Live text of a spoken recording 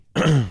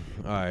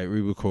right,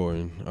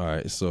 re-recording. All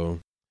right, so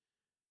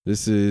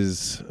this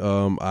is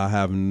I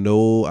have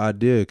no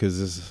idea because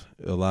there's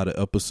a lot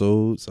of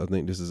episodes. I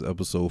think this is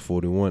episode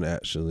 41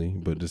 actually,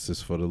 but this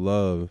is for the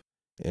love,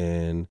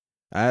 and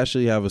I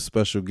actually have a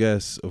special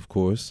guest, of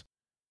course,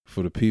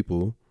 for the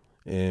people.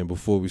 And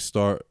before we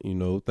start,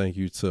 thank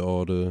you to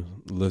all the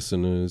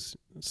listeners,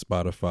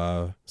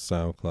 Spotify,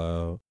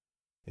 SoundCloud,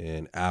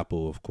 and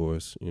Apple, of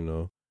course,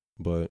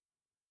 but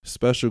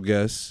special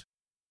guest,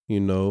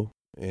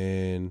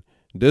 and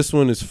this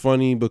one is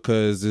funny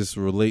because this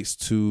relates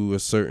to a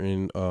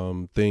certain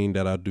thing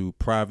that I do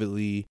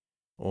privately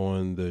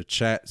on the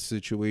chat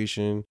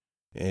situation,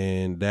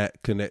 and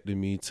that connected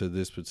me to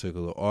this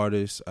particular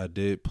artist. I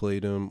did play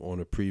them on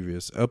a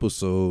previous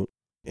episode,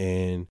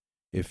 and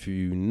if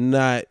you're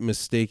not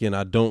mistaken,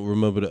 I don't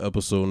remember the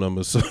episode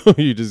number, so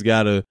you just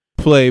gotta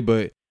play.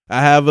 But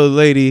I have a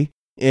lady,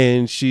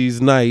 and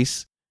she's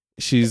nice.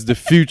 She's the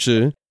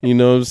future, you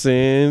know what I'm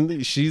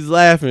saying? She's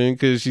laughing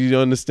because she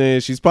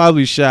understands. She's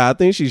probably shy. I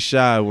think she's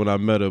shy when I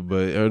met her,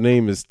 but her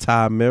name is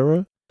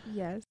Tamara.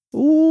 Yes.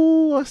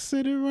 Ooh, I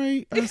said it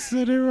right.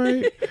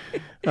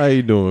 How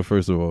you doing,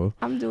 first of all?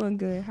 I'm doing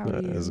good. How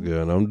are you? That's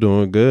good. I'm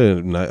doing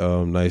good.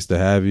 Nice to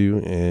have you.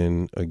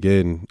 And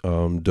again,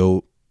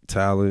 dope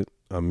talent.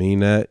 I mean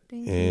that.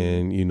 Thank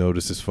and,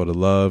 this is for the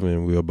love,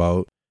 and we're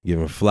about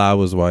giving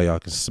flowers while y'all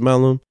can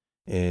smell them.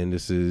 And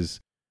this is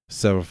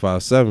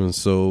 757.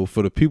 So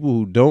for the people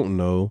who don't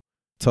know,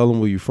 tell them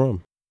where you're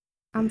from.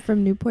 I'm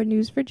from Newport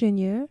News,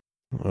 Virginia.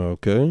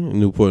 Okay,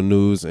 Newport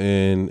News.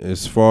 And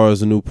as far as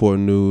the Newport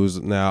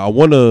News, now I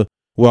want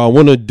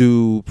to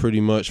do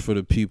pretty much for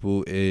the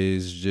people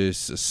is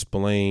just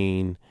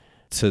explain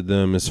to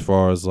them as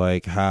far as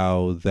like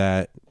how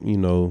that,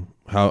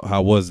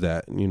 how was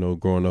that,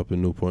 growing up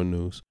in Newport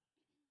News?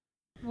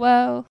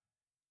 Well,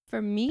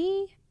 for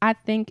me, I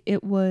think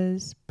it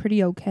was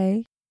pretty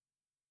okay.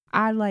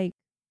 I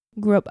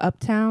grew up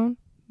uptown.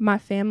 My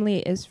family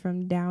is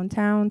from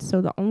downtown,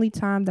 so the only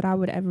time that I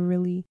would ever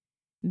really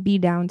be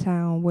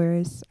downtown, where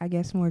it's, I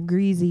guess, more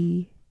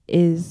greasy,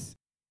 is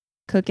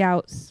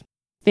cookouts,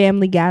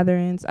 family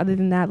gatherings. Other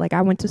than that,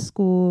 I went to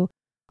school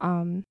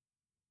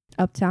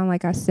uptown,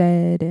 like I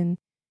said, and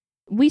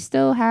we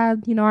still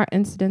had, our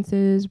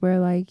incidences where,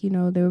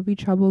 there would be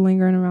trouble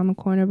lingering around the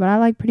corner, but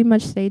I, pretty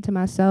much stayed to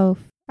myself.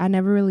 I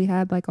never really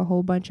had, a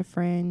whole bunch of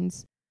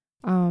friends.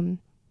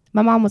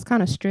 My mom was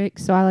kind of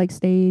strict, so I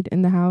stayed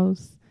in the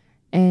house,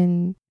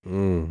 and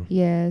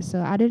yeah,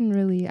 so I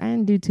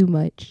didn't do too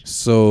much.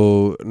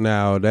 So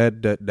now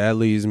that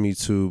leads me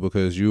to,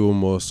 because you were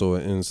more so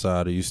an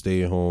insider, you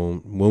stayed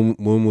home.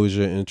 When was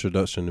your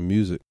introduction to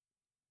music?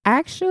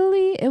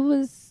 Actually,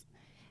 it's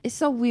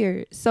so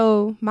weird.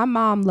 So my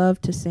mom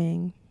loved to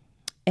sing,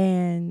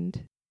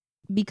 and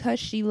because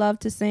she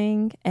loved to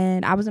sing,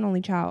 and I was an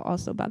only child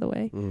also, by the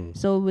way,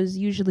 so it was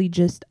usually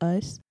just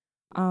us.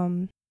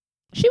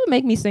 She would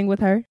make me sing with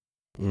her.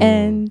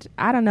 And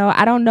I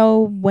don't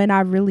know when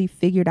I really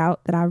figured out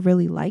that I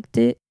really liked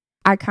it.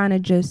 I kind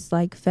of just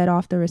fed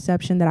off the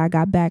reception that I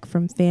got back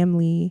from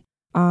family,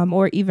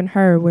 or even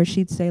her, where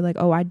she'd say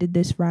oh, I did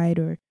this right,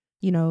 or,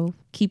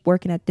 keep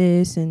working at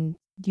this, and,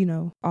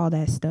 all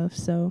that stuff.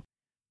 So,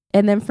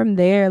 and then from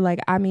there,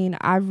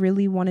 I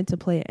really wanted to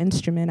play an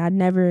instrument. I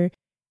never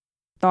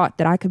thought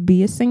that I could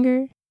be a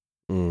singer.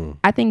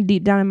 I think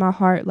deep down in my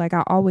heart,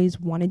 I always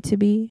wanted to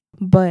be,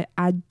 but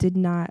I did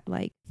not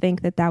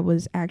think that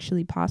was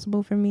actually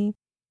possible for me.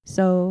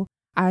 So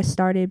I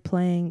started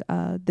playing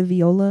the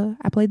viola.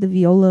 I played the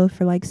viola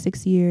for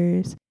 6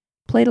 years,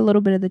 played a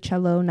little bit of the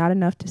cello, not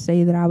enough to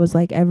say that I was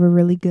ever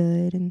really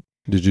good. And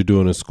did you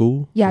do it in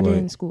school? Yeah, I did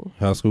in school.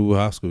 What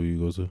high school you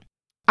go to?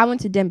 I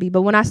went to Denby,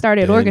 but when I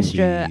started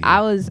orchestra,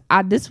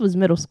 this was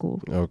middle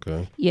school.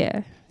 Okay.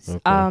 Yeah.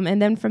 Okay.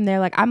 And then from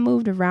there, I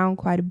moved around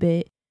quite a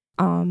bit.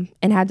 And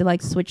had to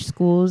switch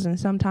schools, and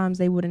sometimes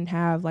they wouldn't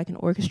have an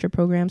orchestra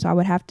program, so I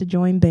would have to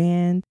join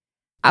band.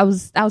 I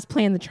was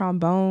playing the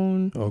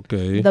trombone,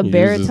 okay, the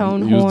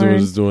baritone horn. You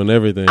was doing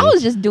everything. I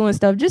was just doing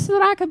stuff just so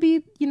that I could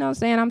be,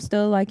 saying I'm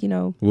still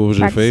what was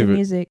your favorite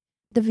music?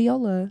 The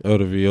viola. Oh,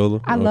 the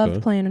viola. I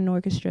loved playing an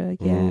orchestra.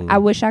 Yeah, I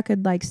wish I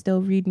could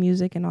still read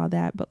music and all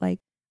that, but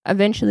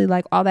eventually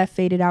all that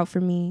faded out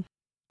for me.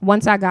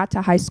 Once I got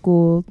to high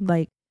school,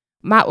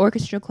 my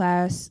orchestra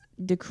class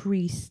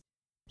decreased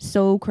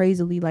so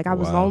crazily. I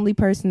was the only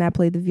person that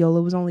played the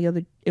viola.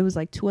 It was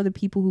 2 other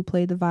people who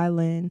played the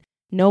violin.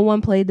 No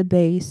one played the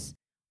bass.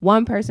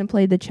 One person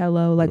played the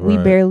cello. We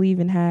barely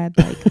even had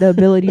the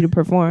ability to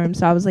perform.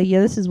 So I was yeah,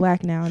 this is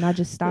whack now, and I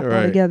just stopped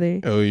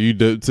altogether. Oh, you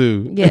did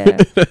too? Yeah.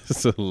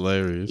 That's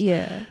hilarious.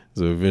 Yeah.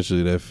 So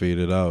eventually that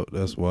faded out.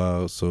 That's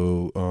wild.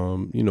 So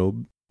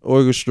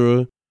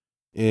orchestra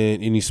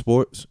and any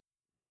sports?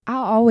 I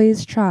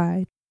always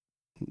tried.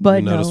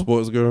 But you're not a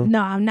sports girl?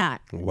 No, I'm not.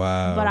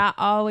 Wow. But I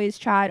always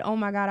tried. Oh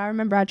my God, I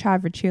remember I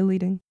tried for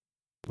cheerleading.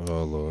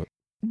 Oh Lord.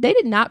 They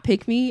did not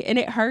pick me, and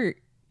it hurt.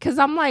 Cause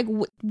I'm like,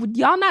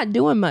 y'all not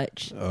doing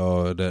much.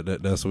 Oh,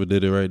 that's what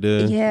did it right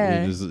there.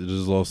 Yeah, you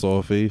just lost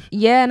all faith.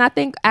 Yeah, and I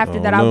think after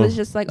that, I was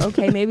just like,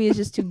 okay, maybe it's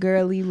just too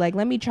girly. Like,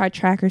 let me try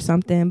track or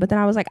something. But then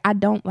I was like, I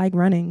don't like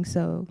running,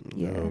 so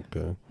yeah.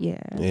 Okay.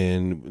 Yeah.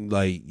 And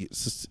like,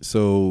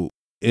 so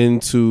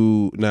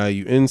into now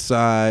you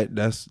inside.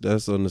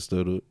 That's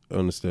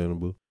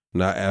understandable.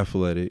 Not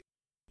athletic,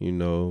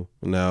 Now,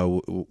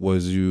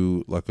 was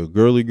you like a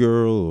girly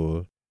girl,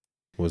 or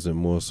was it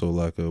more so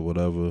like a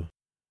whatever?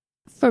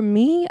 For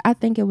me, I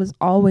think it was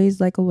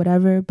always like a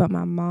whatever, but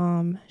my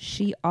mom,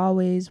 she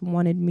always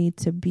wanted me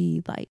to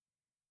be like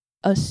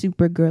a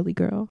super girly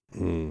girl.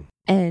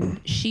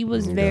 And she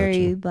was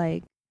very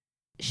like,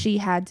 she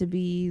had to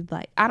be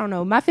like, I don't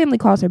know, my family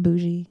calls her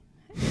bougie.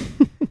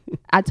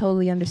 I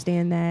totally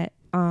understand that.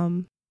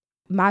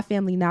 My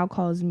family now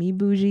calls me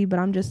bougie, but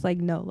I'm just like,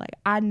 no, like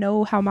I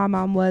know how my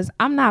mom was.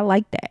 I'm not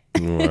like that.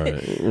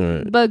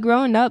 Right. But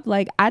growing up,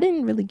 like I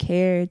didn't really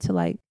care to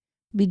like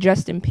be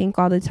dressed in pink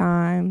all the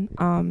time.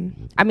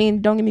 I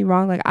mean, don't get me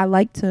wrong, like I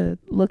like to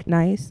look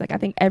nice. Like I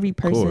think every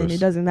person, it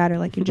doesn't matter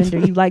like your gender,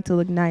 you like to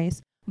look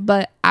nice.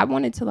 But I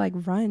wanted to like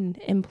run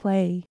and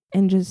play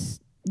and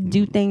just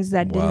do things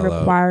that didn't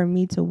require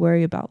me to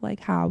worry about like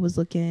how I was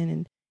looking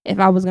and if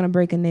I was gonna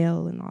break a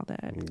nail and all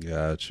that.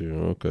 Got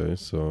you. Okay,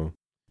 so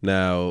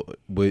now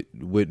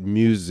with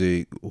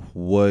music,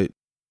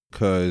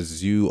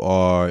 cause you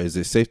are, is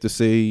it safe to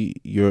say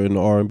you're in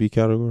the R&B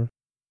category?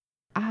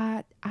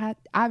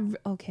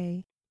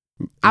 Okay.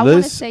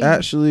 Let's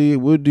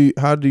actually,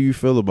 how do you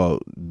feel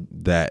about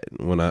that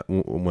when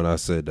I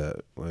said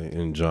that, like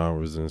in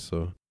genres and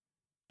so?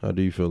 How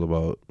do you feel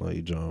about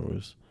like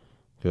genres?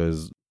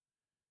 Because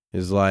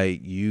it's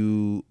like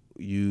you're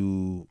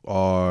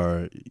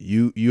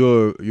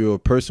a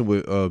person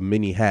with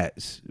many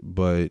hats,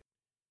 but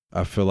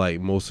I feel like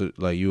most of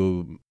like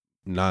you'll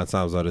 9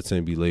 times out of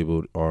 10 be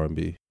labeled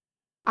R&B.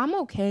 I'm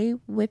okay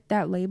with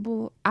that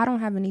label. I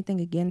don't have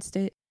anything against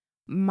it.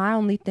 My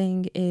only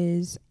thing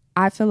is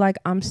I feel like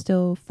I'm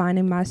still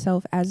finding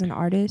myself as an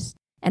artist,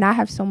 and I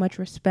have so much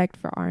respect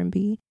for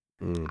R&B.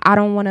 I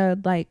don't want to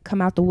like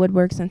come out the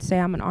woodworks and say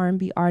I'm an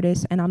R&B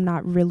artist and I'm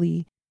not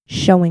really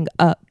showing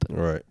up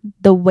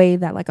the way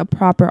that like a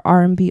proper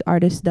R&B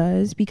artist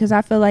does, because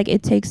I feel like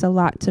it takes a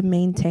lot to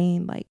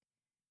maintain like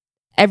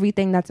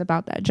everything that's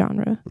about that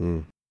genre.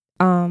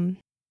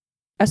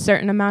 A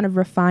certain amount of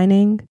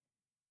refining,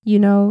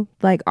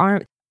 like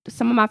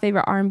some of my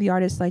favorite R&B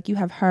artists, like you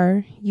have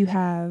her, you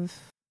have,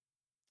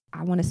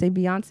 I want to say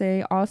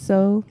Beyonce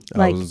also.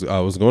 Like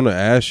I was going to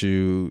ask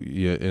you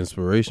your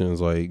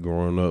inspirations, like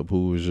growing up,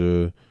 who was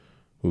your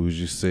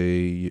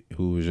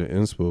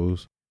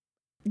inspos?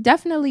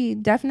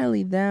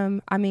 Definitely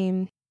them. I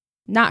mean,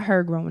 not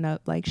her growing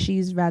up, like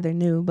she's rather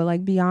new, but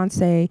like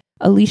Beyonce,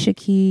 Alicia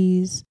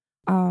Keys,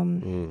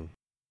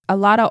 a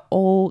lot of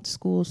old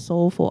school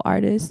soulful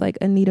artists like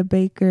Anita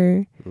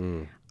Baker,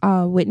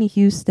 Whitney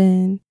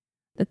Houston,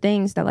 the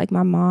things that like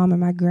my mom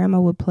and my grandma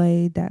would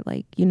play that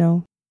like,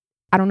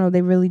 I don't know,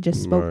 they really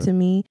just spoke to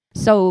me.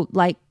 So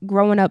like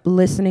growing up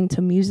listening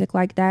to music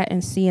like that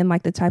and seeing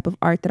like the type of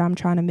art that I'm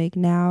trying to make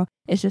now,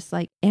 it's just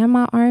like, am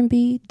I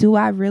R&B? Do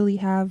I really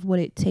have what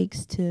it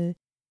takes to,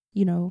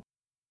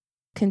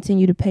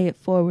 continue to pay it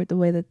forward the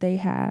way that they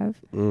have?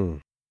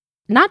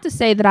 Not to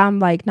say that I'm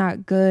like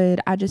not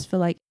good. I just feel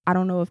like I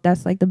don't know if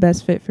that's like the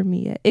best fit for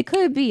me yet. It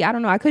could be. I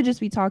don't know. I could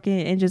just be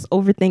talking and just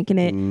overthinking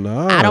it.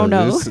 Nah, I don't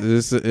know.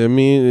 I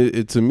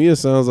mean, to me, it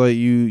sounds like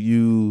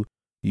you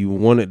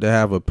wanted to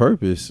have a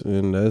purpose,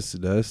 and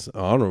that's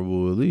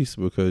honorable, at least,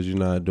 because you're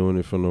not doing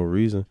it for no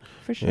reason.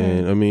 For sure.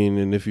 And I mean,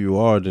 and if you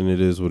are, then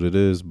it is what it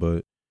is.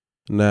 But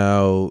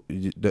now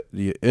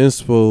your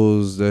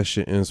inspos, that's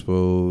your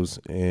inspos,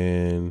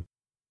 and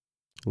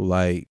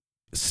like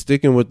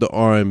sticking with the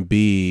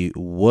R&B,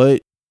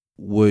 what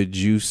would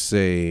you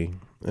say?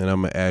 And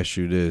I'm gonna ask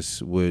you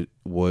this: would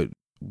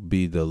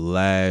be the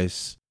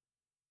last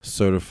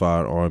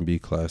certified R&B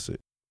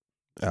classic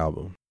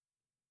album?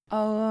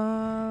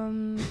 I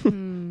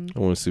want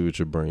to see what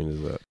your brain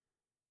is at.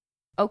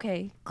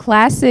 Okay,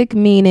 classic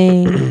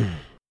meaning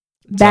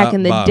back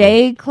in the bottom.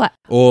 day,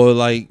 or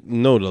like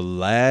no, the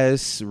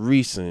last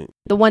recent,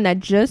 the one that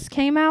just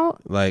came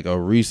out, like a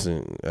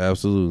recent,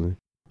 absolutely.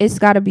 It's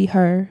got to be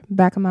Her,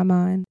 Back of My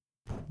Mind.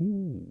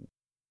 Ooh.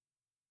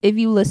 If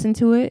you listen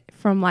to it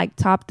from like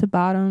top to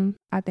bottom,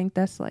 I think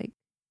that's R&B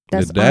right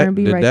there.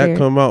 Did that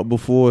come out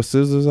before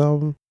SZA's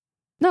album?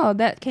 No,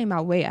 that came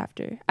out way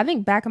after. I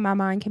think Back of My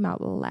Mind came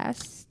out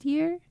last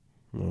year.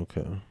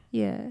 Okay.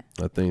 Yeah.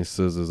 I think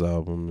SZA's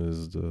album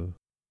is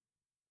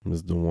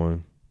the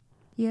one.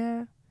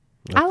 Yeah.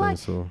 I think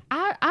so.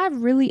 I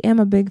really am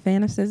a big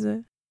fan of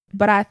SZA,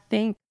 but I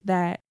think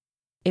that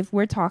if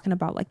we're talking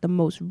about like the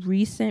most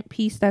recent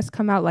piece that's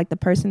come out, like the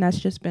person that's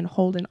just been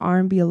holding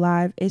R&B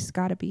alive, it's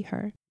got to be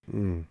her.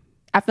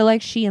 I feel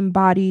like she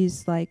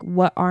embodies like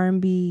what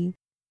R&B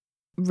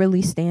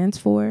really stands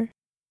for.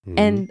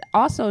 And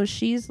also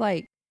she's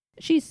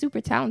super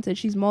talented.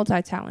 She's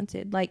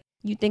multi-talented. Like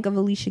you think of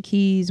Alicia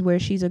Keys, where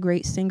she's a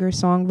great singer,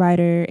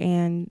 songwriter,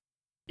 and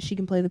she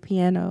can play the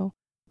piano.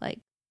 Like,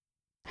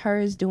 her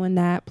is doing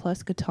that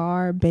plus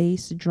guitar,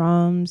 bass,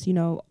 drums, you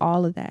know,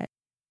 all of that.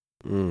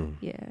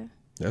 Yeah.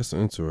 That's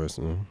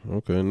interesting.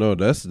 Okay, no,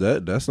 that's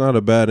not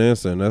a bad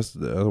answer, and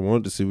I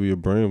wanted to see where your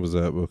brain was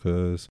at,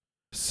 because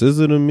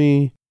SZA to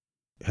me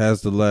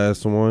has the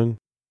last one.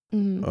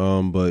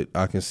 But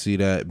I can see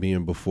that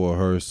being before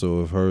her,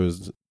 so if her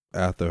is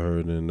after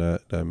her, then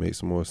that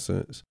makes more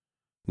sense.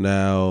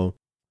 Now,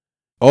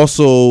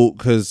 also,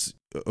 because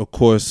of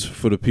course,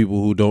 for the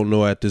people who don't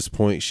know at this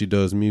point, she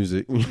does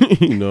music.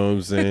 You know what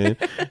I'm saying?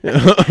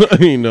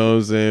 You know what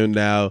I'm saying?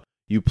 Now,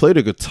 you play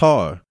the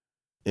guitar,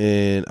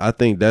 and I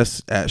think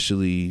that's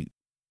actually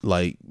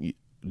like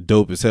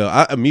dope as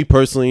hell. Me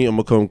personally, I'm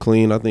gonna come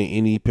clean. I think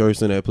any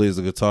person that plays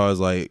the guitar is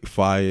like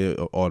fire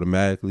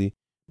automatically.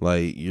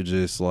 Like, you're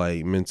just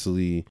like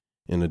mentally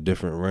in a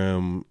different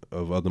realm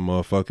of other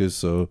motherfuckers.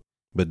 So,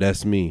 but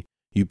that's me.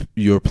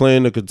 You're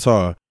playing the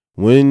guitar.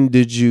 When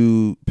did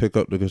you pick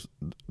up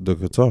the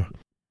guitar?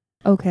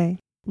 Okay,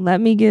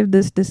 let me give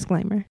this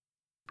disclaimer.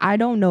 I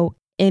don't know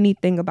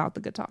anything about the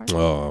guitar.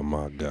 Oh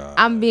my God.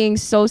 I'm being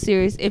so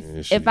serious.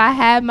 If I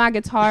had my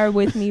guitar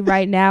with me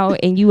right now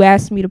and you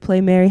asked me to play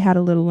Mary Had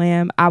a Little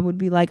Lamb, I would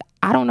be like,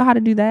 I don't know how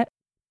to do that.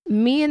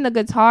 Me and the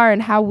guitar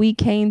and how we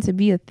came to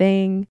be a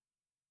thing.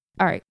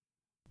 All right.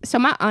 So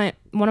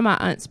one of my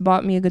aunts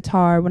bought me a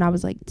guitar when I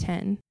was like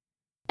 10.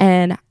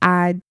 And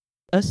I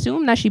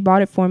assumed that she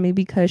bought it for me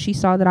because she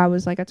saw that I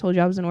was, like I told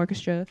you, I was in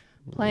orchestra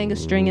playing a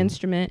string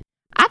instrument.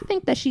 I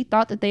think that she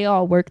thought that they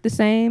all worked the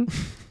same.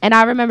 And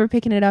I remember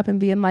picking it up and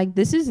being like,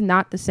 this is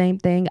not the same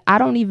thing. I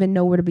don't even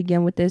know where to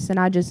begin with this. And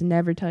I just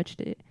never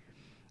touched it.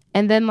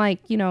 And then, like,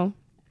 you know,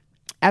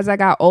 as I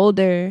got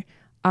older,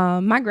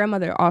 my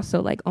grandmother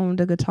also like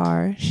owned a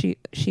guitar.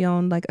 She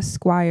owned like a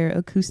Squier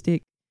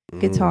acoustic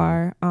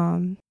guitar,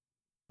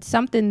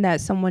 something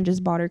that someone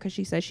just bought her because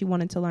she said she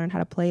wanted to learn how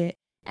to play it.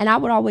 And I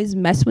would always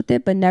mess with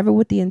it, but never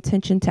with the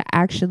intention to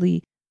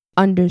actually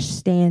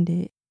understand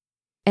it.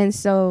 And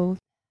so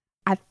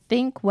I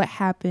think what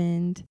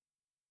happened,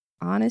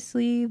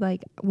 honestly,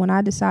 like when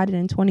I decided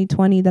in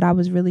 2020 that I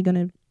was really going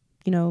to,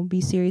 you know, be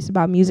serious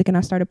about music, and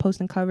I started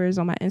posting covers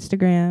on my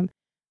Instagram,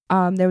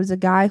 there was a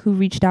guy who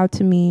reached out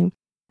to me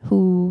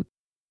who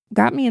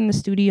got me in the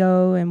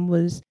studio and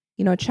was,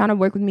 you know, trying to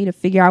work with me to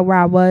figure out where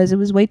I was. It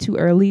was way too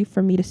early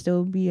for me to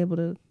still be able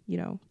to, you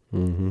know,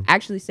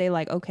 actually say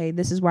like, okay,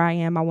 this is where I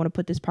am. I want to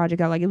put this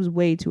project out. Like, it was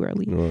way too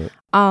early.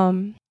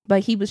 Right.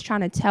 But he was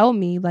trying to tell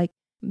me like,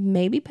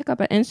 maybe pick up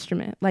an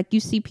instrument. Like, you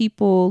see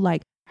people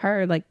like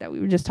her, like that we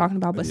were just talking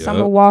about, but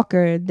Summer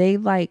Walker, they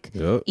like,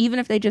 even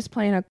if they just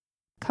playing a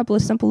couple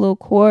of simple little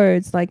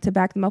chords, like to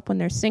back them up when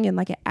they're singing,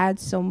 like it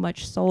adds so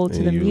much soul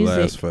to the music.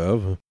 Last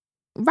forever.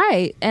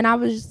 Right. And I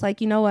was just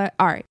like, you know what?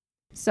 All right.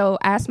 So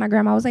I asked my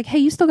grandma, I was like, hey,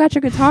 you still got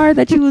your guitar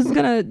that you was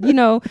going to, you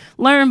know,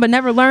 learn but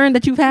never learned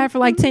that you've had for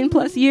like 10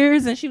 plus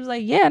years? And she was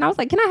like, yeah. And I was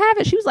like, can I have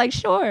it? She was like,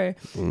 sure.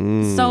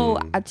 So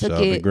I took it.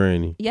 Shout out to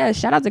Granny. Yeah,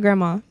 shout out to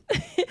Grandma.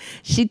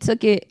 She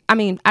took it. I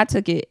mean, I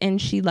took it, and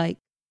she like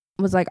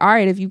was like, all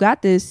right, if you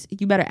got this,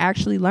 you better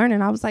actually learn.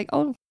 And I was like,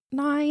 oh,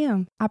 no, I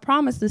am. I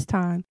promise this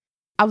time.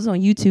 I was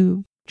on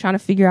YouTube trying to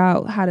figure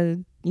out how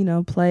to, you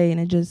know, play, and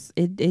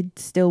it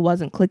still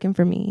wasn't clicking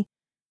for me.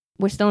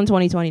 We're still in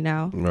 2020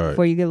 now, right,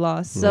 before you get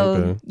lost.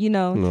 So, you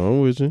know. No,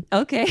 I'm with you.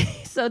 Okay.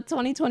 So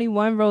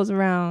 2021 rolls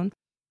around.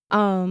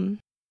 I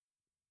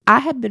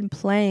had been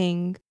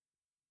playing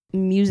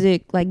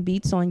music, like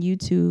beats on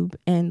YouTube,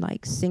 and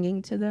like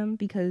singing to them,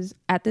 because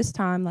at this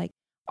time, like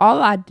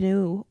all I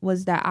knew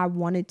was that I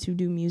wanted to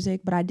do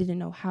music, but I didn't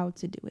know how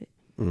to do it.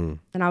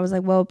 And I was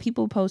like, well,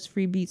 people post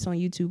free beats on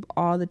YouTube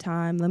all the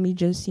time. Let me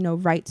just, you know,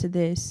 write to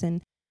this.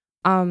 And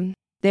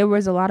there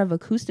was a lot of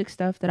acoustic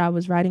stuff that I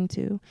was writing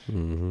to.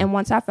 And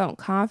once I felt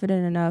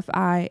confident enough,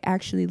 I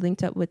actually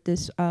linked up with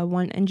this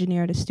one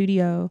engineer at a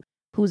studio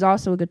who was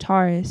also a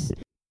guitarist.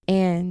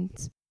 And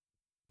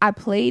I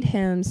played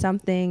him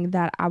something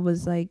that I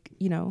was like,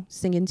 you know,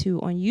 singing to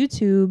on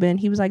YouTube. And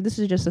he was like, this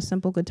is just a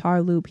simple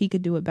guitar loop. He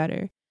could do it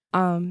better.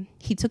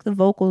 He took the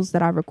vocals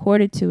that I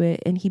recorded to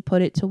it and he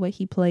put it to what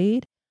he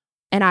played.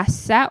 And I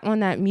sat on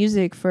that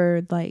music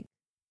for like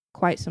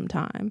quite some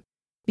time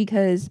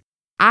because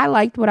I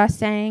liked what I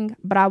sang,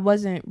 but I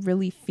wasn't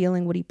really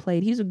feeling what he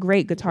played. He's a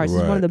great guitarist.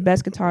 Right. He's one of the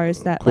best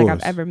guitarists that like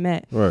I've ever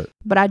met. Right.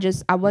 But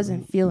I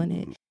wasn't feeling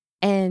it.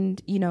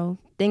 And, you know,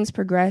 things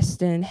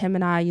progressed, and him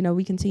and I, you know,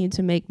 we continued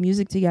to make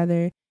music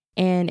together.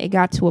 And it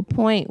got to a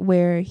point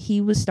where he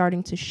was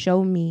starting to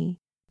show me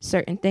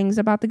certain things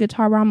about the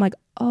guitar where I'm like,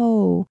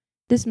 oh,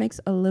 this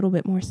makes a little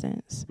bit more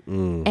sense.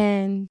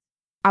 And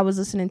I was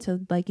listening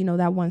to like, you know,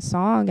 that one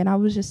song, and I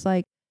was just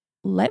like,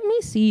 let me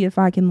see if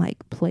I can like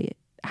play it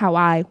how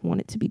I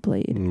want it to be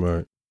played.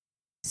 Right.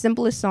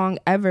 Simplest song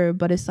ever,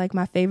 but it's like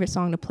my favorite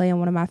song to play and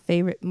one of my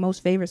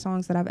most favorite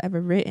songs that I've ever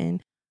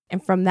written.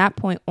 And from that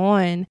point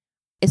on,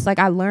 it's like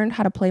I learned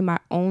how to play my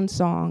own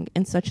song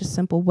in such a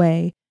simple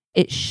way.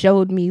 It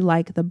showed me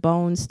like the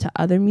bones to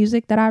other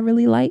music that I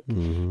really like.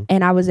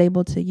 And I was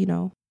able to, you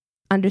know,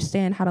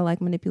 understand how to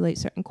like manipulate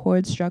certain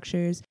chord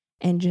structures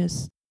and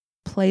just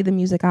play the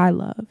music I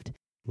loved.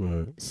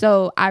 Right.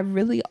 So I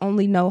really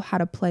only know how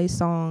to play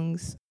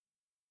songs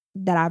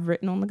that I've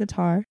written on the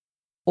guitar,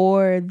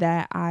 or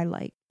that I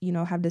like,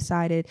 have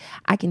decided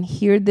I can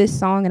hear this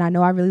song and I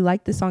know I really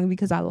like this song,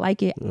 because I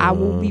like it. I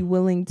will be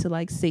willing to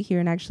like sit here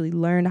and actually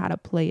learn how to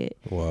play it.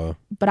 Wow.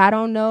 But I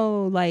don't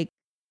know, like,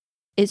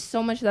 it's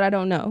so much that I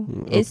don't know.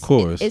 Of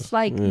course. It's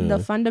like the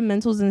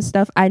fundamentals and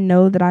stuff. I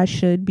know that I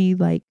should be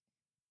like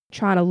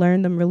trying to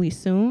learn them really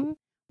soon.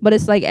 But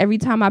it's like every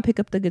time I pick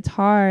up the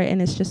guitar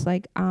and it's just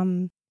like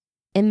I'm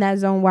in that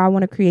zone where I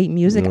want to create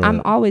music,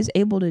 I'm always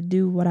able to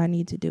do what I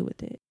need to do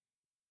with it.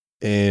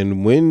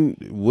 And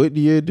what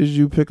year did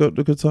you pick up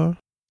the guitar?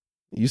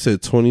 You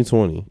said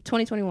 2020.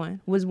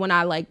 2021 was when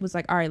I was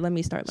like, all right, let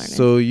me start learning.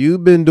 So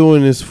you've been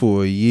doing this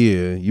for a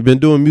year. You've been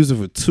doing music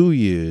for 2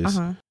 years.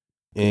 Uh-huh.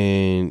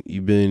 And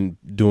you've been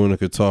doing a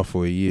guitar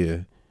for a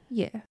year.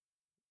 Yeah.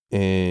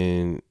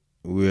 And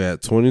we're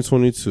at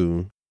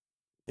 2022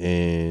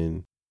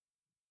 and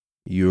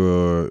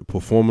you're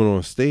performing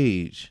on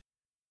stage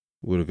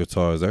with a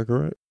guitar. Is that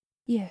correct?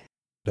 Yeah.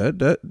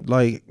 That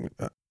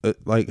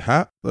like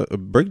how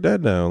break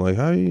that down. Like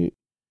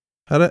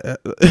how that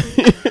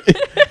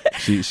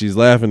she's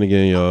laughing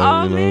again, y'all.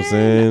 Oh, you know man. what I'm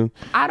saying?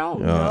 I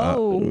don't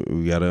know.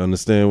 We gotta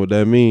understand what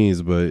that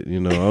means, but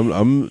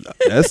I'm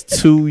that's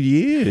 2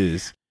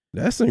 years.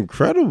 That's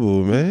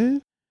incredible,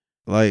 man.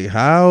 Like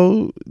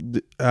how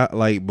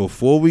like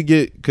before we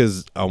get,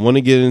 because I want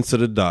to get into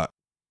the doc,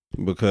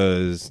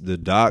 because the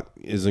doc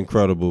is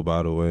incredible,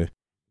 by the way.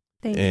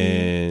 Thank you.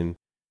 And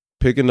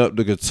picking up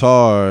the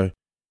guitar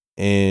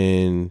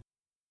and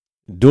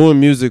doing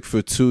music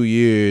for 2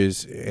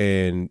 years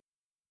and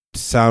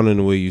sounding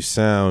the way you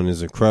sound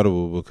is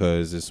incredible,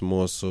 because it's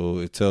more so,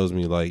 it tells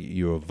me like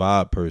you're a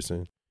vibe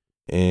person.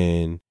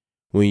 And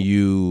when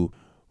you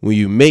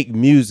make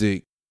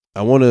music,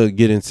 I want to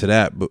get into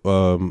that, but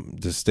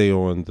to stay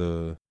on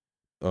the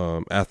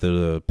after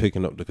the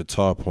picking up the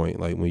guitar point,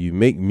 like when you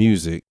make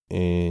music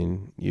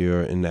and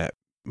you're in that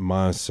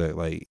mindset,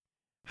 like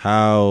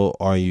how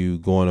are you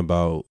going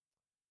about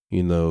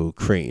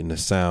creating the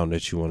sound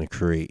that you want to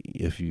create,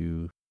 if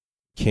you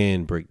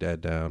can break that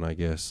down, I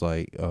guess.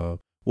 Like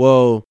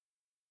well,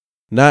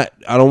 not,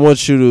 I don't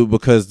want you to,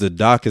 because the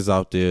doc is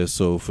out there,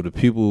 so for the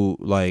people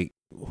like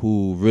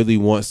who really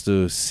wants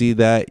to see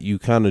that, you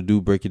kind of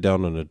do break it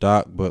down on the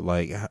doc, but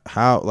like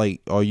how,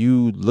 like, are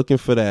you looking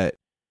for that?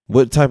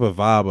 What type of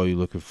vibe are you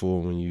looking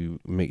for when you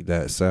make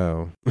that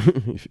sound?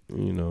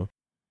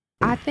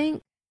 I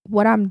think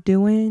what I'm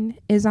doing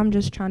is I'm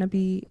just trying to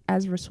be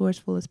as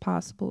resourceful as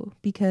possible,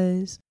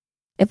 because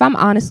if I'm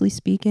honestly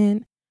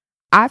speaking,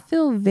 I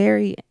feel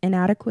very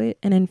inadequate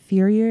and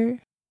inferior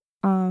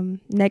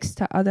next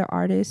to other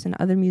artists and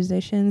other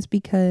musicians,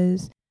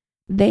 because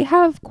they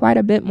have quite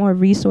a bit more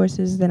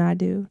resources than I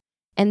do.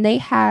 And they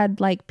had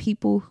like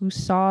people who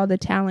saw the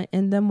talent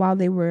in them while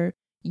they were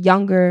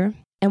younger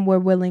and were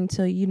willing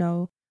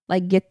to,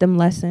 like get them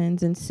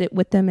lessons and sit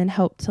with them and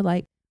help to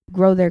like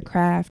grow their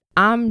craft.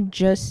 I'm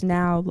just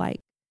now like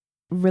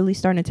really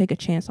starting to take a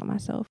chance on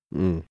myself.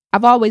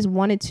 I've always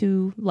wanted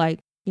to, like,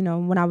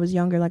 when I was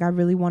younger, like I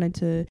really wanted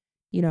to,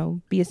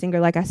 be a singer.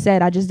 Like I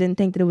said, I just didn't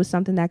think that it was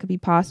something that could be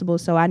possible.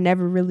 So I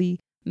never really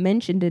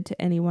mentioned it to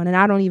anyone. And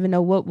I don't even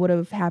know what would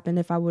have happened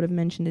if I would have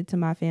mentioned it to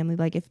my family.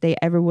 Like if they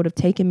ever would have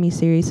taken me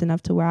serious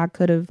enough to where I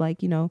could have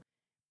like,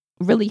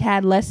 really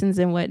had lessons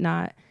and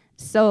whatnot.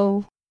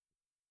 So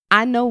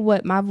I know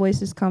what my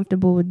voice is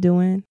comfortable with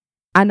doing.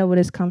 I know what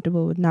it's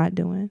comfortable with not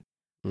doing.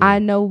 I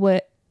know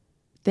what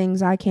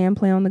things I can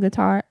play on the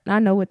guitar, and I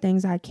know what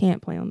things I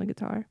can't play on the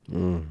guitar.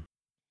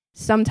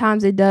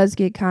 Sometimes it does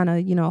get kind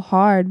of,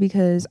 hard,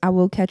 because I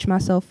will catch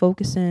myself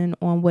focusing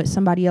on what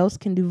somebody else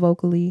can do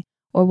vocally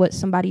or what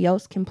somebody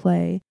else can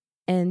play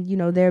and,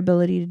 their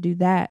ability to do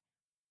that.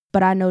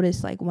 But I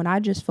notice like when I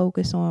just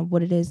focus on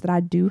what it is that I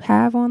do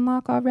have on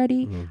lock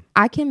already,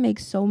 I can make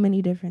so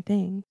many different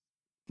things.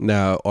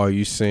 Now, are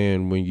you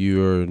saying when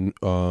you're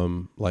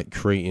like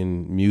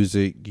creating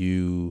music,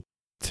 you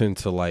tend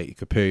to like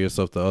compare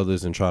yourself to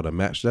others and try to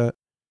match that?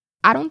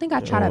 I don't think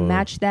I try to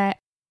match that.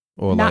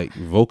 Or like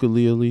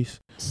vocally at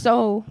least?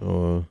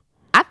 So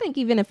I think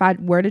even if I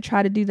were to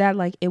try to do that,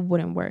 like it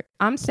wouldn't work.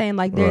 I'm saying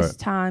like there's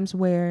times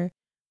where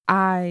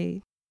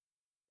I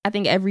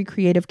think every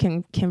creative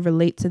can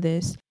relate to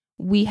this.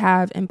 We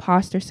have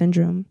imposter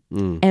syndrome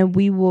and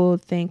we will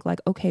think like,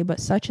 okay, but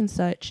such and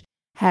such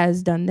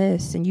has done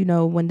this. And,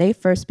 when they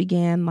first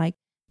began, like,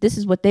 this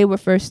is what they were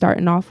first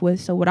starting off with.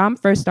 So what I'm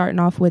first starting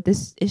off with,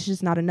 this is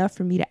just not enough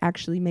for me to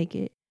actually make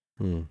it.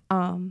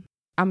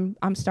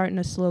 I'm starting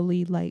to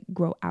slowly like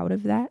grow out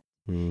of that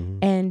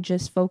and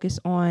just focus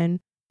on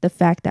the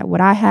fact that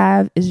what I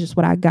have is just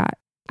what I got.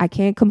 I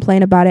can't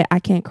complain about it. I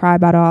can't cry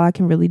about it. All I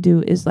can really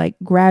do is like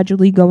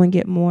gradually go and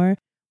get more,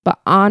 but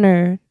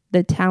honor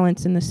the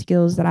talents and the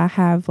skills that I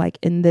have like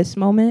in this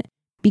moment,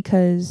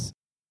 because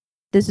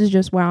this is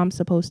just where I'm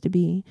supposed to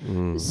be.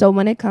 So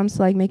when it comes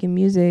to like making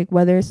music,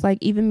 whether it's like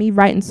even me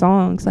writing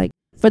songs, like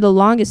for the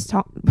longest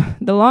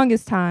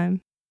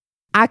time,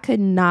 I could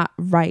not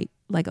write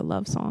like a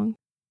love song.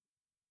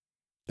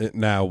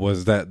 Now,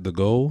 was that the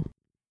goal?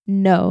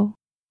 No,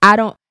 I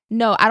don't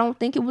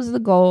think it was the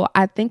goal.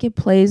 I think it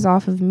plays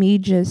off of me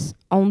just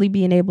only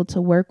being able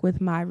to work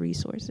with my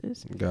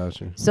resources.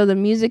 Gotcha. So the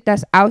music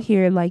that's out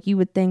here, like you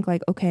would think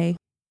like, okay,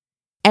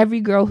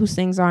 every girl who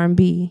sings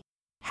R&B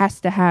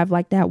has to have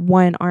like that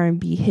one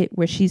R&B hit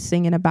where she's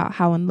singing about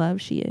how in love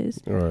she is.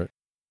 All right.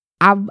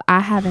 I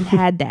haven't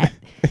had that.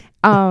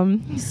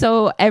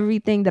 So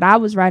everything that I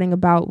was writing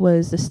about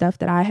was the stuff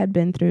that I had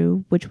been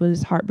through, which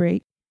was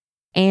heartbreak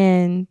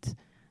and,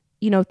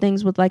 you know,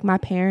 things with like my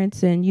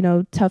parents and, you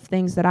know, tough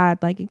things that I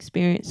had like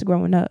experienced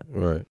growing up.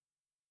 Right.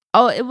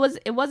 Oh, it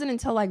wasn't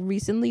until like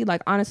recently,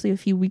 like honestly a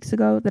few weeks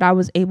ago, that I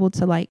was able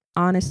to like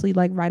honestly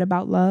like write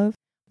about love.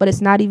 But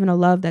it's not even a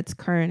love that's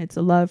current. It's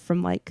a love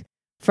from like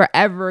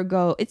forever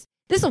ago.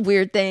 This is a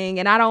weird thing,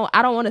 and I don't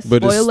want to spoil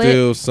it. But it's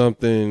still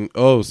something.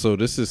 Oh, so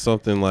this is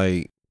something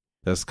like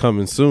that's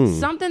coming soon.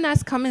 Something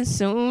that's coming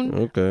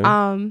soon.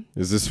 Okay.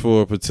 Is this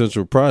for a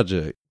potential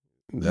project?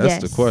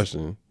 That's the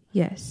question.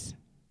 Yes.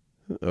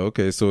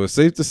 Okay, so it's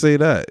safe to say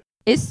that.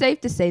 It's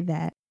safe to say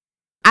that.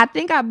 I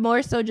think I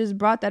more so just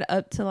brought that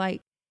up to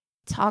like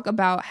talk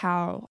about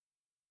how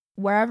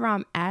wherever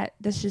I'm at,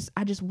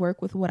 I just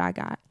work with what I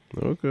got.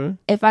 Okay.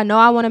 If I know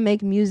I want to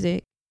make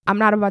music, I'm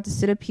not about to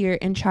sit up here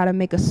and try to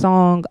make a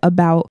song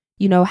about,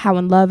 you know, how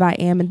in love I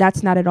am. And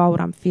that's not at all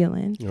what I'm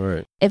feeling. All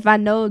right. If I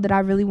know that I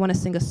really want to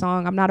sing a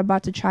song, I'm not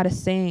about to try to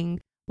sing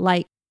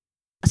like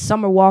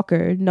Summer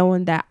Walker,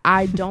 knowing that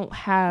I don't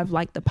have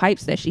like the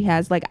pipes that she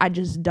has. Like, I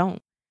just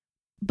don't.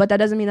 But that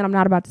doesn't mean that I'm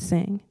not about to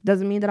sing.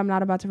 Doesn't mean that I'm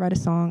not about to write a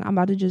song. I'm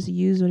about to just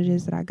use what it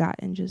is that I got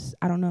and just,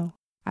 I don't know.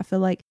 I feel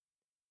like,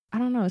 I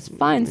don't know. It's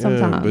fun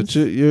sometimes. But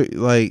you're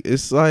like,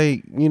 it's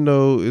like, you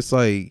know, it's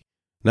like,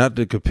 not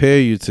to compare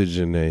you to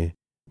Janae,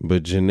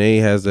 but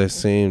Janae has that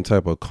same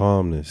type of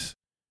calmness.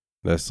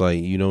 That's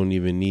like, you don't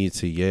even need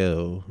to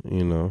yell,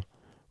 you know,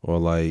 or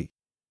like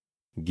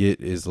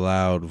get as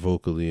loud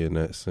vocally in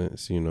that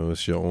sense. You know,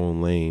 it's your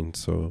own lane.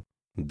 So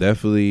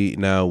definitely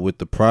now with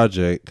the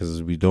project,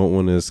 because we don't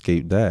want to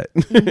escape that.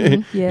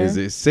 Mm-hmm, yeah. Is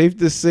it safe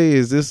to say,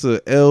 is this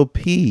a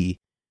LP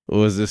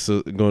or is this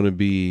going to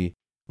be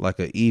like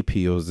an EP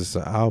or is this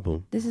an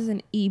album? This is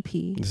an EP.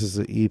 This is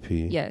an EP.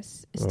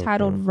 Yes. It's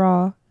titled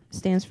Raw.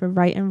 Stands for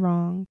Right and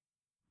Wrong.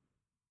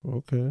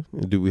 Okay.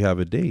 Do we have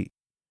a date?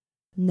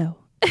 No.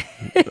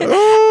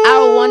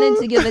 I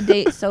wanted to give a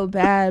date so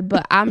bad,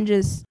 but I'm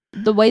just,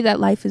 the way that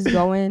life is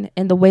going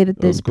and the way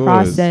that this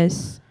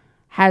process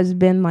has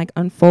been like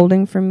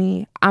unfolding for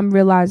me, I'm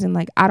realizing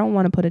like I don't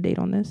want to put a date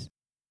on this.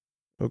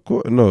 Of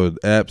course. No,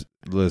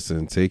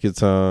 listen, take your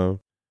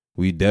time.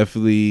 We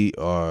definitely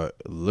are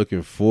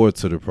looking forward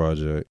to the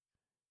project,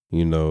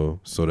 you know,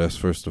 so that's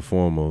first and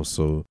foremost.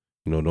 So,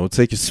 you know, don't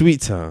take your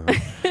sweet time.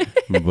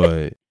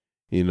 But,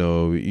 you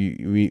know,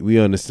 we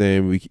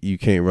understand you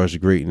can't rush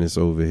greatness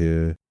over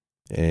here.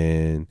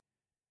 And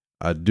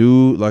I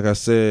do, like I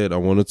said, I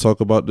want to talk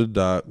about the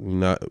doc.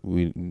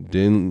 We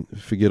didn't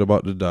forget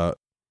about the doc.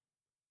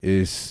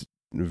 It's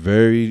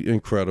very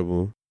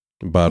incredible,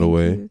 by the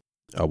way.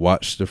 I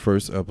watched the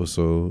first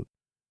episode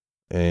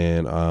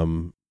and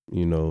I'm,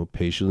 you know,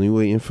 patiently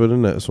waiting for the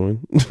next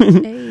one.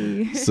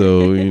 Hey.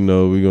 So, you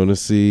know, we're going to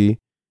see,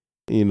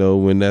 you know,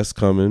 when that's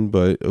coming.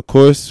 But of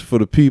course, for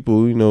the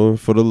people, you know,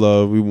 for the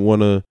love, we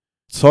want to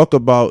talk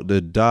about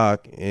the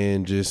doc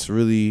and just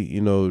really,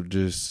 you know,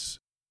 just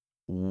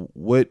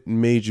what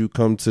made you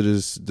come to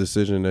this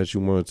decision that you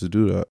wanted to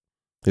do that.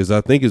 Because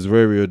I think it's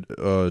very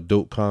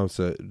dope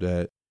concept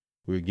that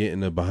we're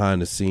getting the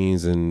behind the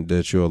scenes and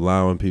that you're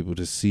allowing people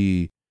to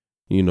see,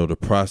 you know, the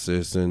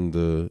process and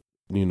the,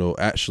 you know,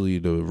 actually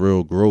the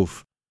real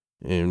growth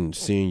and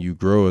seeing you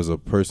grow as a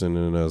person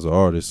and as an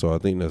artist. So I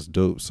think that's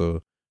dope.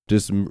 So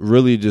just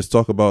really just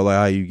talk about like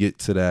how you get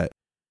to that,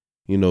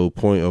 you know,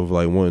 point of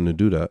like wanting to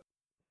do that.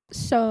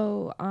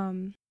 So,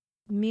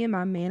 me and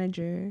my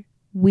manager,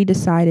 we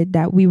decided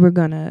that we were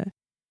gonna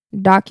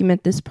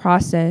document this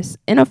process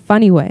in a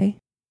funny way.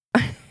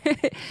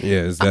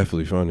 Yeah, it's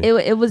definitely funny.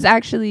 It was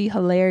actually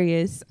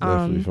hilarious.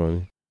 Definitely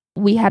funny.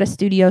 We had a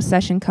studio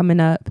session coming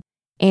up,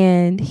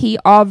 and he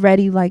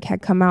already like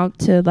had come out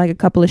to like a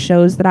couple of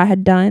shows that I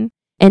had done,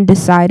 and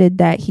decided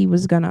that he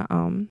was gonna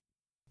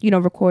you know,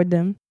 record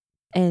them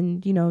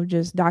and, you know,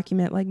 just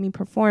document like me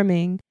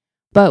performing.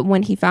 But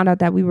when he found out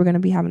that we were gonna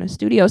be having a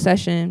studio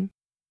session,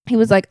 he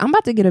was like, I'm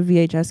about to get a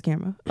VHS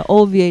camera, an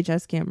old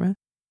VHS camera.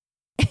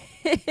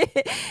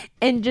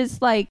 And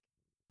just like,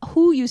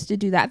 who used to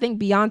do that? I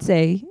think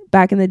Beyonce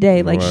back in the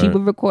day, like she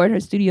would record her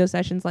studio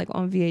sessions like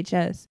on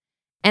VHS.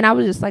 And I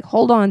was just like,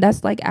 hold on,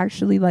 that's like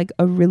actually like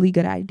a really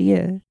good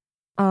idea.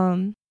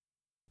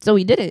 So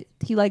he did it.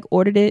 He like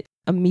ordered it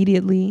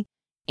immediately.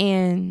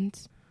 And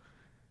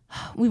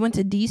we went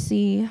to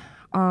DC.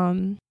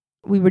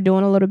 We were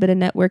doing a little bit of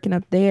networking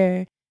up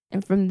there.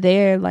 And from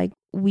there, like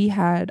we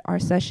had our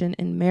session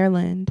in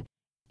Maryland.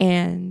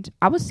 And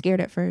I was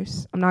scared at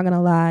first. I'm not going to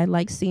lie.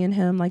 Like seeing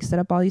him like set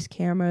up all these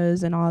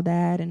cameras and all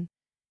that. And,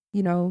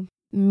 you know,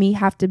 me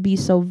have to be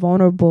so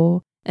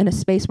vulnerable in a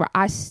space where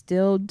I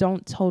still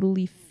don't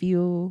totally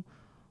feel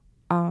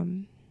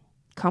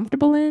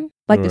comfortable in.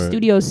 Like the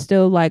studio is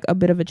still like a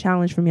bit of a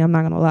challenge for me. I'm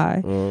not gonna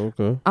lie. Oh,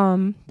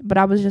 okay. But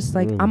I was just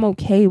like, I'm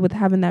okay with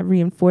having that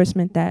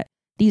reinforcement that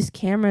these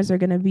cameras are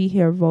gonna be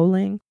here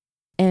rolling,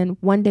 and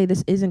one day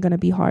this isn't gonna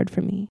be hard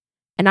for me.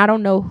 And I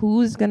don't know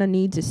who's gonna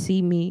need to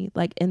see me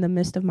like in the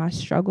midst of my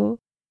struggle.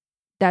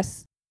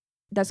 That's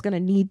gonna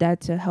need that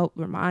to help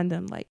remind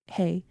them, like,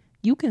 hey,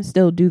 you can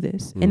still do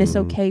this, and it's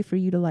okay for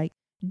you to like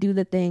do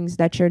the things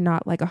that you're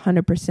not like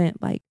 100%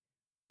 like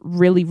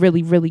really,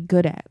 really, really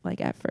good at,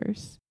 like at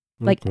first.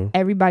 Like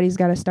everybody's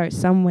got to start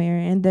somewhere.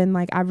 And then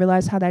like I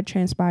realized how that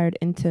transpired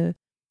into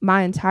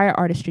my entire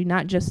artistry,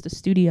 not just the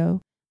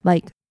studio,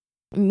 like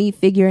me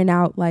figuring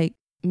out like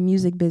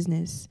music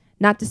business.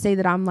 Not to say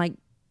that I'm like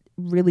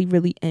really,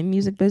 really in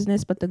music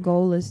business, but the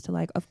goal is to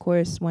like, of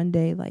course, one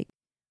day like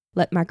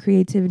let my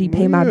creativity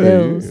pay my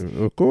bills.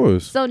 Yeah, of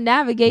course. So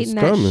navigating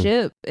that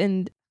ship,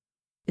 and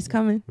it's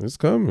coming. It's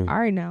coming. All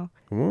right now.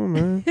 Come on,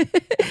 man.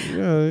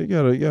 You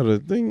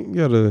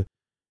gotta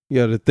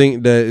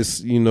think that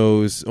it's, you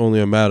know, it's only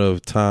a matter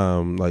of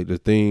time. Like the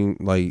thing,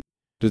 like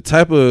the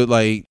type of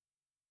like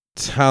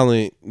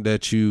talent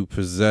that you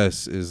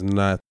possess is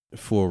not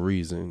for a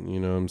reason. You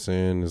know what I'm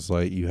saying? It's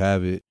like you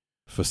have it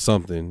for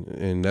something,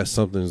 and that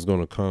something is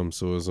gonna come.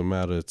 So it's a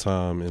matter of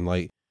time. And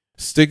like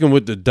sticking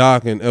with the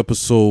doc in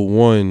episode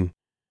one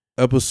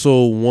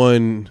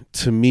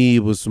to me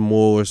was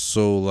more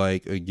so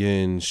like,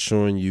 again,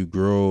 showing you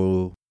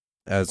grow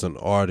as an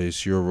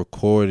artist. You're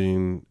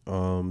recording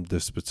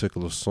this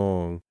particular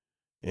song,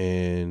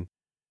 and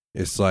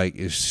it's like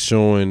it's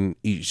showing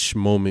each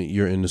moment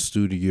you're in the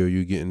studio,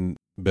 you're getting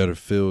better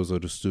feels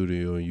of the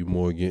studio, you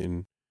more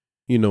getting,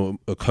 you know,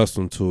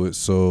 accustomed to it.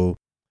 So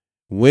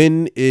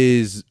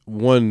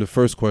the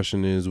first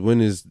question is,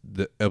 when is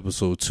the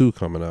episode 2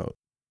 coming out?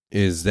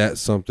 Is that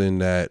something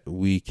that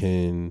we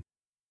can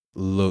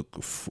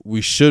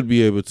we should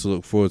be able to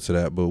look forward to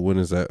that, but when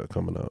is that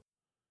coming out?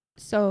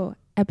 So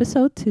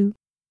episode 2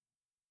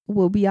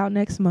 will be out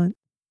next month.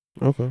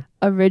 Okay.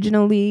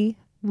 Originally,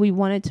 we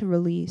wanted to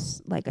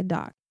release like a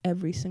doc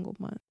every single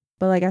month.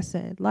 But like I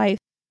said, life,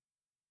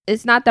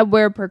 it's not that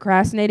we're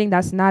procrastinating.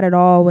 That's not at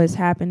all what's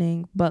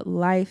happening. But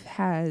life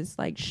has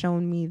like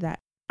shown me that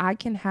I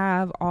can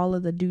have all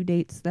of the due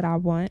dates that I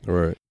want.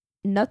 Right.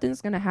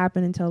 Nothing's going to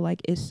happen until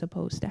like it's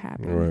supposed to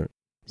happen. Right.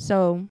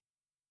 So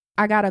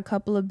I got a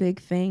couple of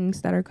big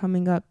things that are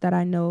coming up that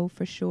I know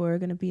for sure are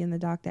going to be in the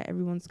doc that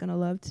everyone's going to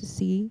love to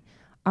see,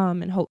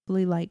 and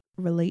hopefully like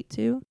relate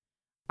to.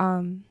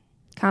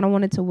 Kind of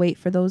wanted to wait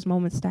for those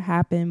moments to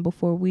happen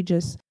before we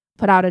just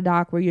put out a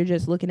doc where you're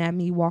just looking at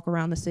me walk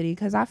around the city.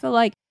 Because I feel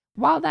like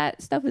while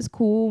that stuff is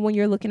cool, when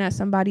you're looking at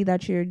somebody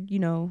that you're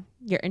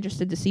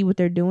interested to see what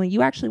they're doing,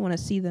 you actually want to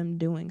see them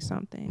doing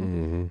something.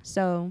 Mm-hmm.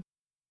 So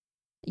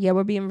yeah,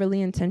 we're being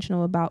really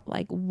intentional about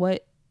like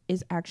what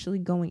is actually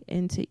going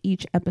into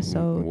each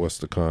episode. What's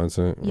the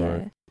content? Yeah.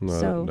 Right. No,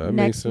 so that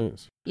makes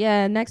sense.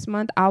 Yeah, next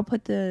month I'll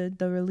put the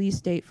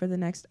release date for the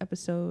next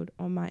episode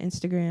on my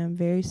Instagram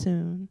very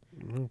soon.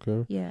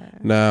 Okay. Yeah.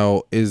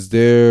 Now, is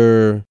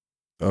there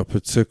a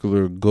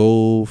particular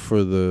goal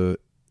for the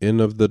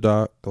end of the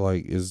doc?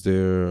 Like, is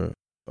there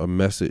a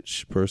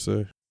message per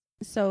se?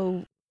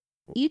 So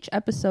each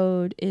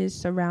episode is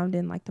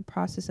surrounding like the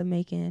process of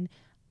making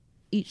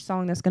each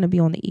song that's going to be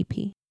on the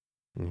EP.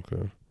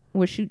 Okay.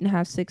 We're shooting to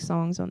have 6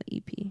 songs on the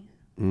EP.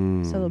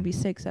 So there'll be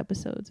 6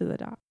 episodes of the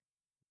doc.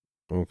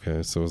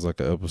 Okay, so it's like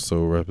an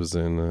episode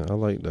representing that. I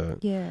like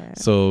that. Yeah.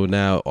 So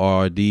now,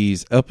 are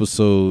these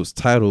episodes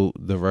titled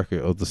The Record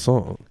of the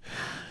Song?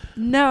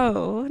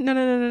 No,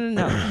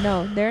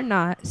 they're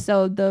not.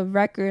 So the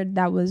record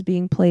that was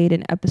being played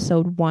in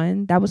episode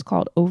 1, that was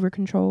called Over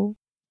Control,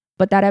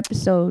 but that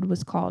episode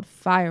was called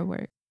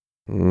Firework.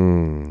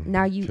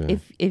 Now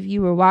if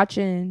you were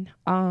watching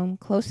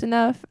close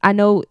enough, I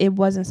know it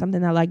wasn't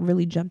something that like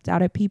really jumped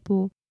out at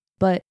people,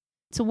 but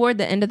toward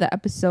the end of the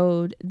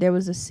episode there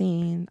was a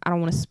scene, I don't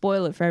want to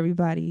spoil it for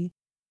everybody,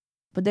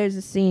 but there's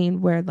a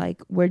scene where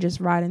like we're just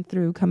riding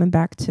through coming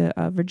back to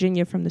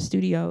Virginia from the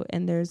studio,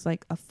 and there's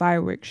like a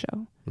fireworks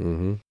show.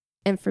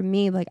 And for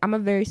me, like, I'm a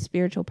very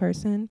spiritual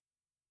person,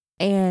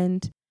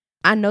 and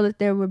I know that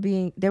there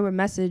were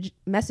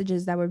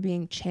messages that were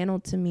being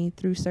channeled to me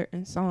through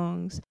certain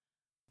songs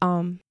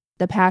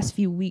the past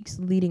few weeks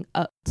leading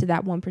up to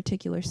that one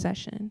particular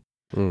session.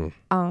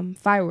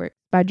 Firework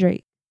by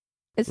Drake.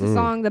 It's a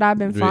song that I've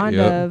been fond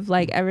of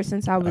like ever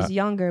since I was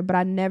younger, but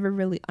I never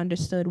really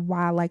understood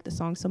why I like the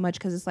song so much,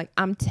 because it's like,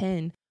 I'm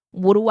 10.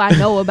 What do I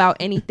know about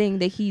anything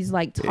that he's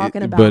like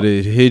talking about? But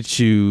it hit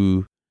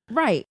you.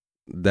 Right.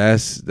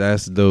 That's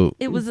dope.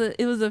 It was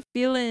a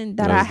feeling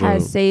that I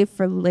had saved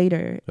for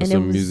later. That's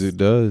what music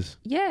does.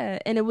 Yeah,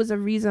 and it was a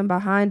reason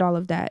behind all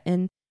of that,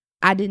 and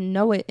I didn't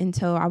know it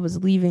until I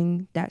was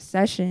leaving that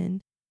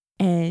session,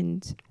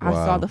 and I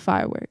saw the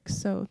fireworks.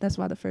 So that's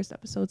why the first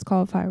episode's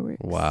called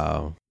Fireworks.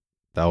 Wow,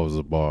 that was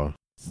a bar.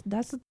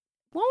 Won't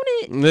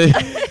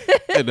it?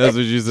 That's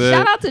what you said.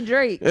 Shout out to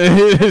Drake.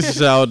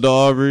 Shout out to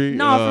Aubrey.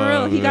 No, for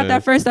real. He got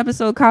that first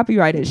episode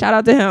copyrighted. Shout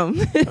out to him.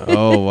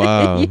 Oh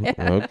wow. Yeah.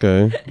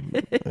 Okay.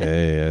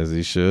 Hey, as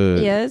he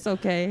should. Yeah, it's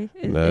okay.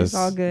 It's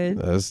all good.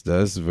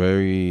 That's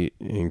very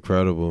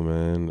incredible,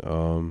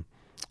 man.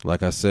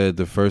 Like I said,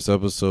 the first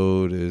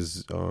episode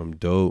is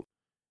dope.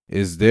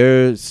 Is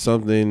there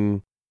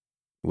something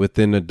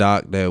within the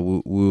doc that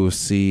we will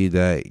see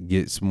that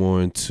gets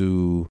more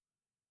into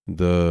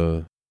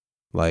the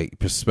like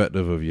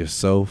perspective of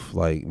yourself,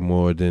 like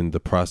more than the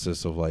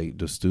process of like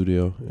the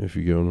studio, if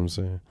you get what I'm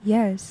saying?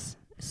 Yes.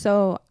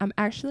 So I'm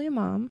actually a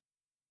mom.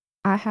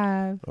 I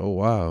have. Oh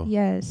wow.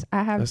 Yes,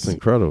 I have. That's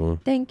incredible.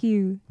 Thank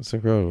you. That's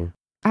incredible.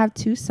 I have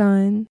 2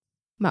 sons.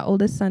 My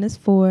oldest son is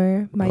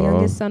 4. My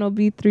youngest son will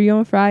be 3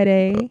 on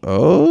Friday.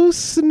 Oh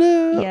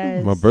snap!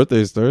 Yes. My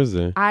birthday is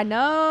Thursday. I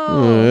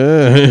know.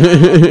 Yeah.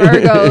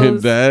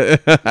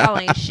 Virgos. Y'all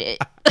ain't shit.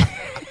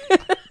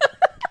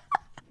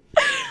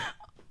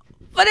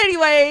 But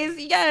anyways,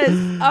 yes.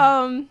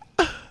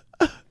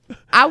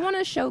 I want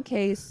to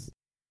showcase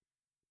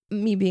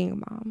me being a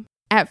mom.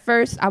 At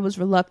first, I was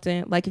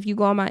reluctant. Like, if you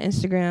go on my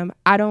Instagram,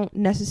 I don't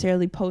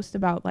necessarily post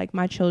about like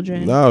my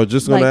children. No,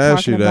 just gonna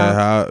ask you that. about-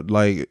 How,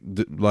 like,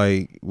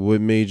 what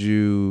made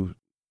you?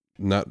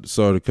 Not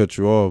sorry to cut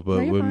you off,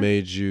 but No, what fine.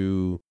 made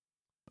you?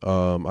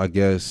 I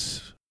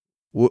guess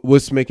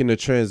what's making the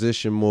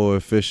transition more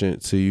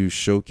efficient to you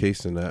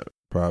showcasing that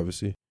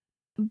privacy?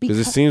 Because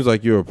it seems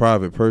like you're a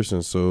private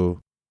person. So,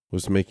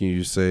 what's making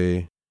you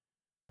say,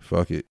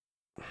 "Fuck it"?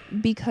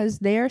 Because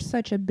they're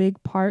such a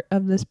big part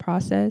of this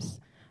process.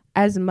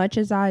 As much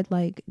as I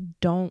like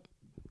don't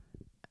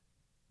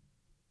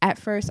at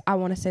first I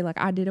want to say like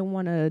I didn't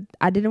want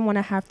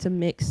to have to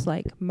mix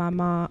like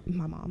my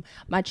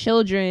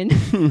children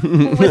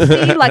with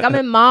Steve. Like I'm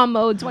in mom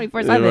mode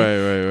 24/7.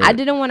 Right. I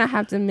didn't want to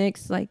have to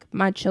mix like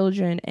my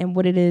children and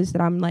what it is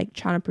that I'm like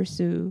trying to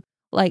pursue,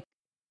 like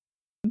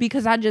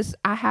because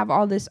I have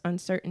all this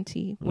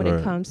uncertainty when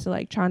it comes to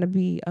like trying to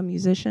be a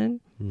musician.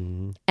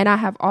 Mm-hmm. And I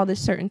have all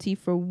this certainty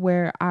for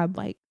where I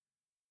like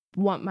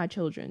want my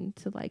children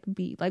to like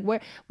be, like where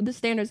the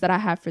standards that I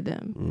have for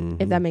them,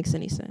 if that makes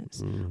any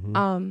sense.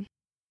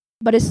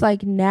 But it's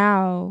like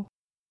now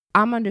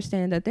I'm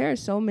understanding that there are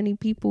so many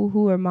people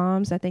who are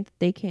moms that think that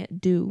they can't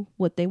do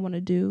what they want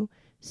to do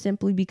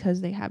simply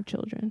because they have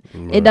children.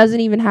 Right. It doesn't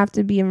even have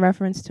to be in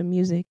reference to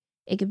music.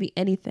 It could be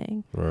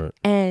anything. Right.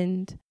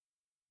 And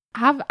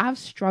I've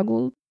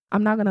struggled.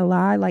 I'm not gonna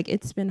lie. Like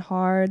it's been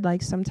hard.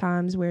 Like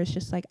sometimes where it's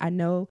just like I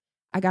know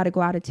I got to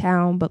go out of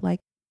town, but like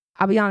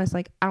I'll be honest,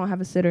 like I don't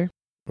have a sitter,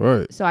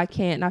 Right. so I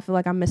can't. And I feel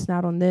like I'm missing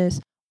out on this,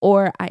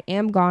 or I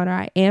am gone, or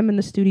I am in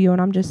the studio, and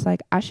I'm just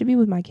like I should be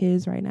with my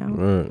kids right now.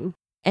 Right.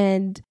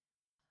 And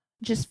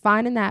just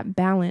finding that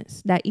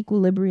balance, that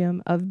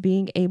equilibrium of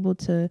being able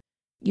to,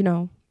 you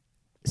know,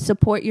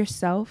 support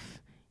yourself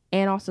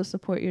and also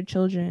support your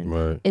children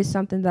Right. is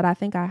something that I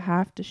think I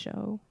have to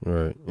show.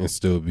 Right. And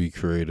still be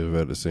creative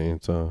at the same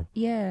time.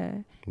 Yeah.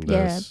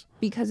 That's,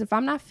 Because if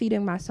I'm not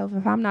feeding myself,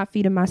 if I'm not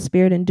feeding my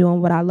spirit and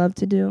doing what I love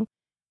to do,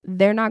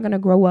 they're not going to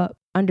grow up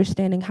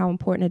understanding how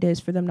important it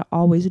is for them to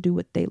always do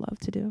what they love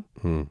to do.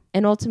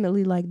 And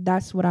ultimately, like,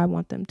 that's what I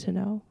want them to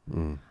know.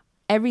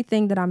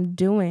 Everything that I'm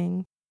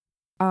doing,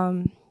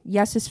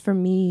 yes, it's for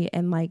me.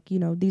 And like, you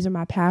know, these are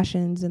my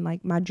passions and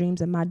like my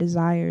dreams and my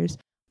desires.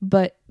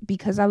 But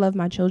because I love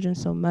my children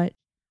so much,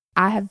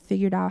 I have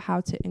figured out how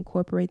to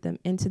incorporate them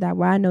into that,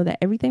 where I know that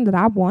everything that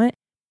I want,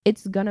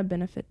 it's going to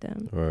benefit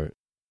them. right.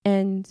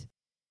 And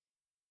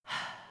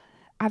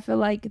I feel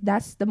like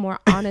that's the more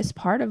honest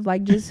part of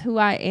like just who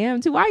I am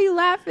too. Why are you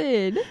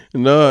laughing?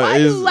 No, Why are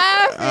you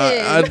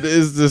laughing?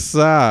 It's the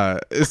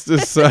side. It's the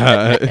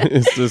side.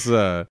 It's the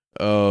side.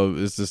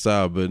 It's the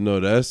side. But no,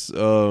 that's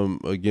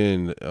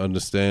again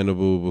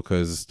understandable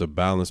because it's the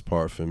balance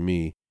part for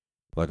me.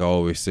 Like I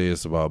always say,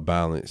 it's about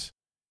balance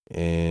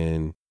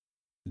and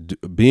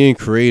being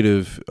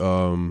creative.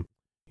 You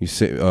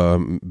say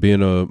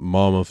being a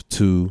mom of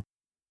 2.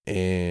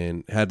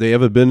 And had they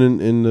ever been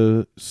in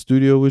the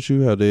studio with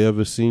you? Have they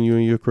ever seen you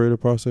in your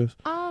creative process?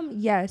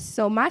 Yes.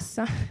 So my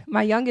son,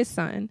 my youngest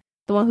son,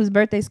 the one whose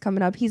birthday's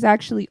coming up, he's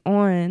actually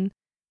on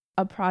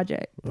a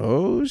project.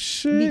 Oh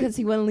shit! Because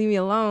he wouldn't leave me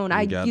alone.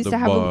 I used to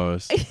have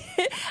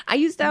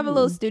a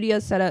little studio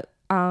set up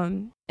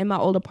in my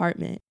old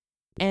apartment,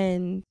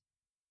 and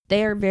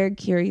they are very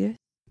curious,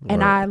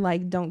 and I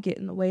like don't get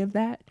in the way of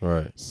that.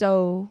 Right.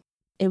 So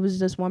it was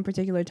just one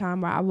particular time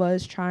where I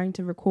was trying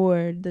to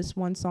record this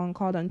one song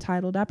called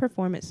Untitled. I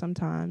perform it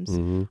sometimes.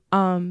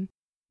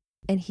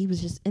 And he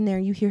was just in there.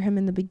 You hear him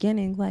in the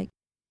beginning, like,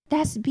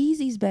 that's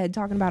Beezy's bed,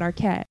 talking about our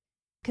cat.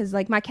 Because,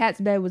 like, my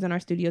cat's bed was in our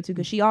studio, too,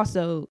 because she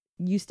also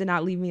used to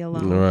not leave me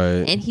alone.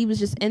 Right. And he was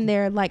just in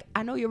there, like,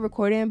 I know you're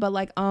recording, but,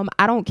 like,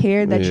 I don't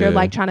care that you're,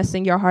 like, trying to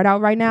sing your heart out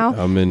right now.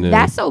 I'm in there.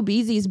 That's so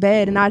Beezy's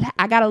bed, and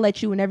I got to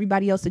let you and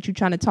everybody else that you're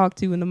trying to talk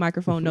to in the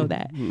microphone know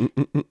that.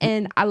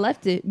 And I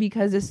left it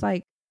because it's,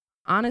 like,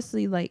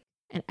 honestly, like,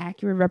 an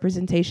accurate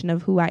representation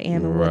of who I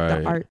am and what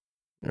the art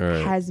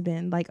has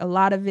been. Like, a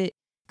lot of it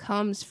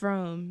comes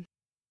from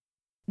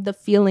the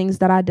feelings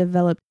that I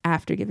developed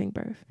after giving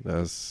birth.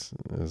 That's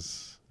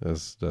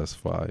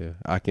fire.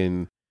 I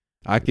can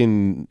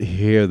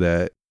hear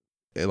that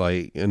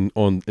like in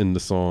the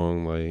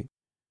song like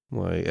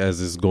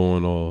as it's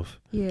going off.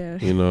 Yeah.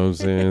 You know what I'm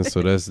saying?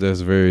 So that's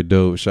very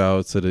dope. Shout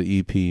out to the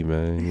EP,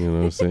 man. You know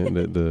what I'm saying?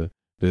 That the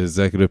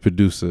executive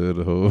producer of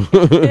the whole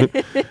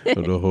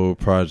of the whole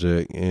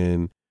project.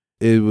 And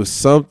it was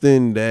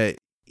something that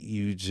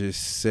you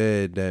just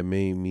said that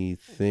made me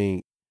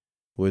think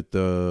with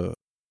the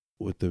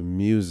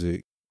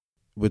music,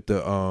 with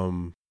the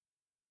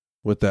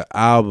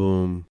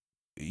album.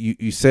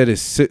 You said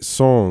it's 6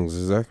 songs,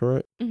 is that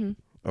correct? Mm-hmm.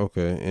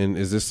 Okay. And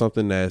is this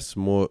something that's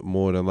more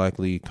than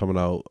likely coming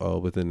out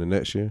within the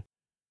next year?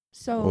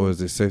 So, or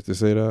is it safe to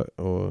say that?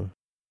 Or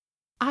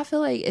I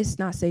feel like it's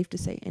not safe to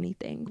say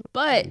anything,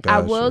 but Gotcha.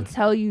 I will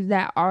tell you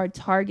that our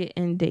target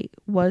end date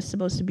was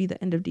supposed to be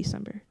the end of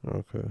December.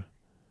 Okay.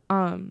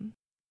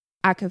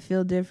 I could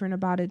feel different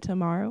about it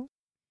tomorrow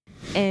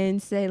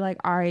and say like,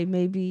 all right,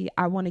 maybe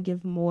I want to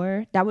give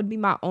more. That would be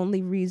my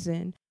only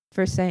reason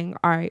for saying,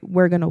 all right,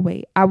 we're going to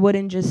wait. I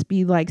wouldn't just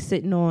be like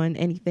sitting on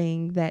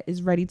anything that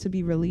is ready to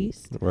be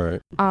released.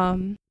 Right.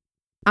 I'm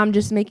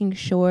just making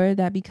sure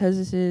that because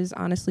this is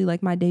honestly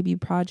like my debut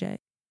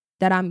project,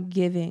 that I'm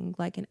giving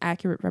like an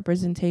accurate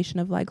representation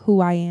of like who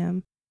I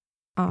am.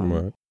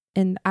 Right.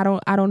 And I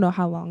don't know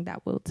how long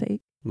that will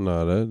take.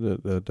 No,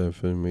 that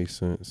definitely makes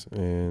sense.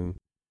 And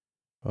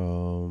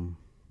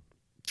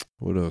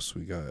what else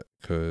we got?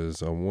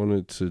 Because I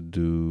wanted to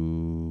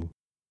do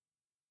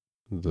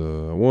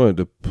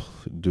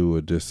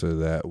a this or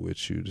that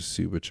with you to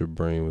see what your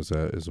brain was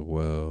at as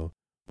well.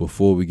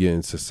 Before we get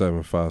into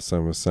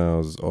 757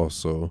 Sounds,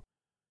 also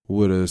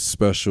with a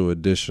special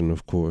edition,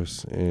 of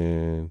course.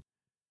 And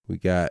we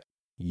got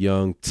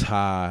Young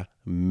Ty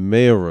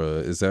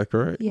Mera. Is that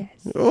correct?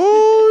 Yes.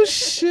 Oh,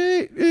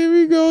 shit. Here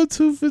we go.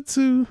 2 for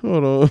 2.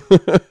 Hold on.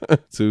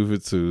 2 for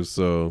 2.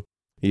 So,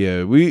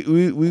 yeah, we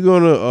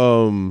going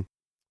to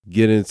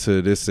get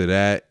into this or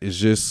that. It's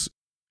just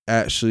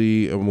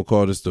actually, I'm going to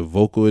call this the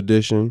vocal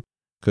edition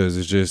because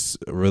it's just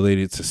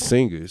related to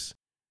singers.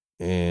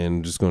 And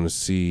I'm just going to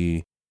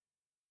see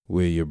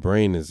where your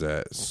brain is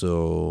at.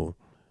 So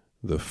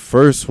the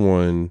first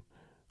one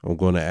I'm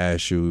going to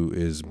ask you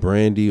is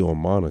Brandy or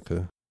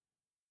Monica?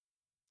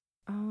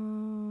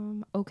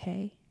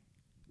 Okay.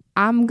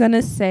 I'm going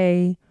to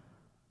say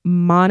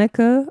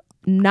Monica,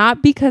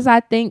 not because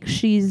I think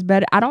she's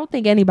better. I don't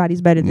think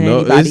anybody's better than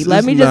anybody.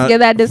 Let me just give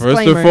that disclaimer.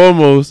 First and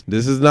foremost,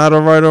 this is not a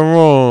right or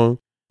wrong.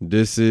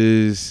 This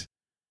is,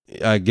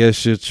 I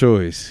guess, your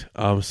choice.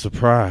 I'm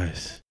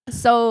surprised.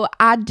 So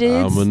I'm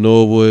a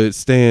Norwood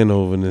stand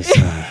over this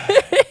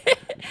side.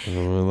 I'm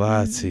gonna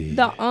lie to you.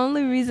 The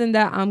only reason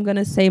that I'm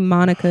gonna say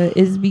Monica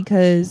is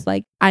because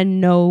like I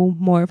know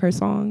more of her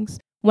songs.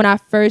 When I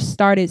first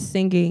started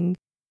singing,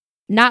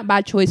 not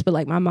by choice, but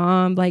like my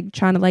mom like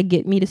trying to like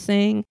get me to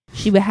sing,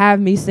 she would have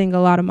me sing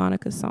a lot of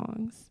Monica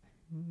songs.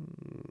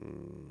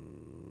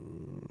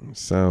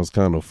 Sounds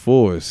kind of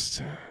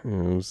forced. You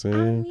know what I'm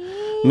saying?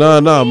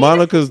 No,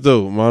 Monica's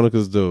dope.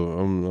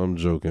 I'm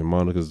joking.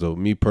 Monica's dope.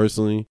 Me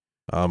personally,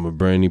 I'm a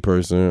Brandy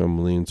person.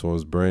 I'm leaning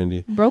towards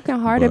Brandy. Broken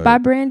Hearted by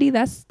Brandy.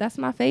 That's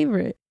my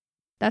favorite.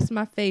 That's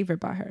my favorite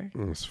by her.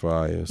 It's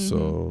fire. Mm-hmm.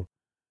 So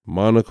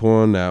Monica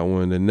on that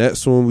one. The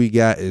next one we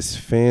got is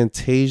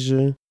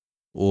Fantasia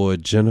or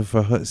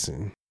Jennifer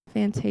Hudson.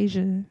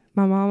 Fantasia.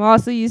 My mom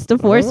also used to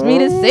force me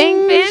to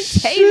sing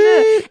Fantasia.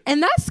 Shit.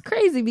 And that's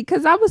crazy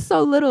because I was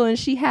so little and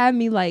she had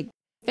me like,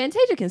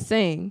 Fantasia can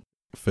sing.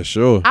 For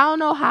sure. I don't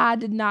know how I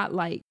did not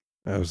like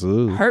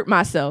absolutely hurt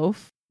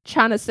myself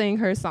trying to sing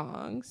her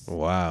songs.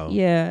 Wow.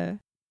 Yeah.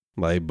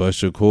 Like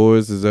bust your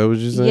chords, is that what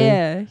you're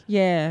saying?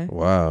 Yeah.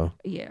 Wow.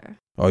 Yeah.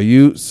 Are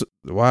you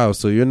wow,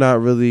 so you're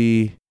not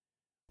really,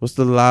 what's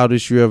the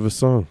loudest you ever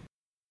sung?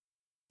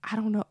 I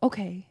don't know.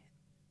 Okay.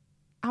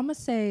 I'm going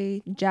to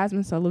say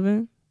Jasmine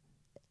Sullivan,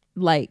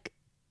 like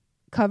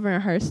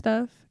covering her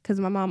stuff, because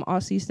my mom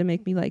also used to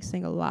make me like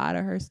sing a lot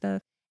of her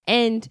stuff.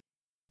 And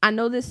I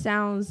know this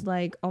sounds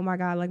like, oh my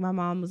God, like my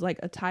mom was like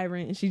a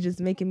tyrant and she's just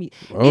making me.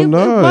 Oh, it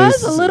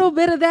nice. was a little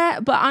bit of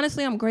that, but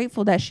honestly, I'm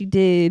grateful that she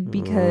did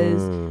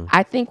because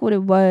I think what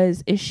it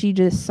was is she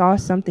just saw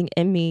something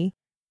in me.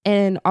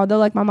 And although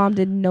like my mom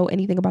didn't know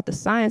anything about the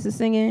science of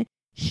singing,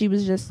 she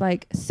was just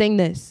like, sing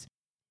this,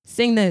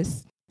 sing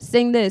this,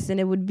 sing this. And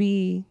it would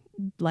be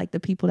like the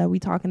people that we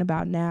talking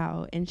about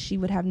now, and she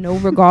would have no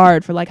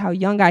regard for like how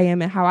young I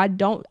am and how I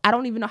don't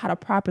even know how to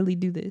properly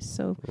do this.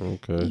 So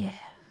okay, yeah,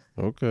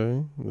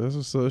 okay, that's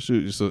what's up.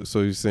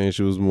 So you're saying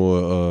she was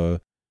more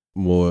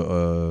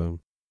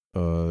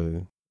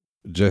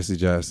Jesse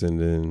Jackson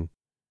than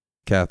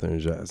Catherine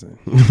Jackson?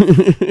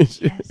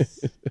 Yes.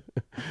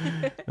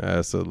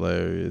 That's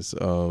hilarious.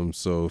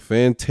 So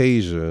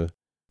Fantasia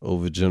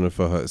over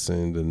Jennifer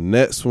Hudson. The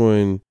next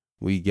one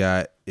we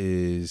got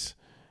is,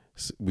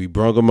 we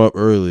brought them up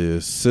earlier,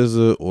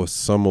 SZA or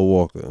Summer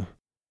Walker.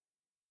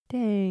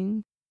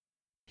 Dang.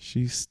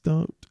 She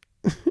stumped.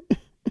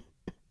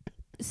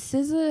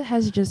 SZA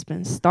has just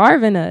been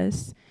starving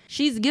us.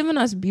 She's given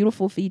us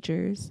beautiful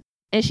features,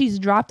 And she's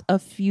dropped a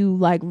few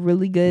like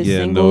really good Yeah,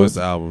 singles. no, it's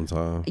album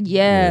time.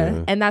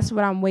 Yeah, and that's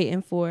what I'm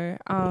waiting for.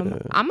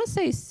 I'm gonna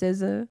say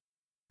SZA.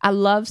 I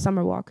love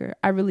Summer Walker.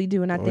 I really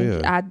do, and I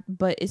think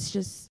but it's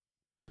just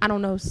I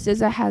don't know.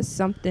 SZA has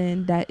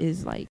something that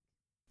is like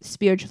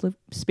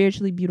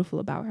spiritually beautiful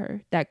about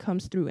her that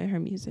comes through in her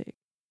music.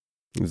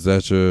 Is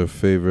that your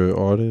favorite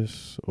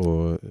artist,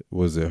 or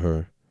was it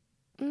her?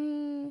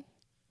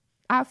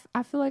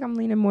 I feel like I'm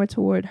leaning more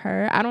toward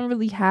her. I don't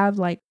really have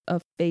like a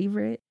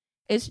favorite.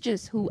 It's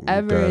just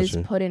whoever is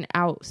putting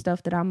out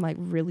stuff that I'm like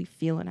really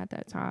feeling at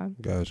that time.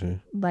 Gotcha.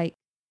 Like,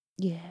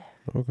 yeah.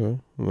 Okay.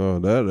 No,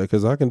 that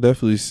because I can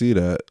definitely see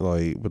that,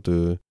 like with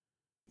the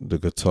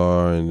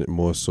guitar and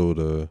more so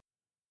the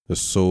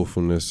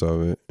soulfulness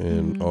of it,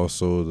 and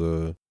also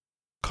the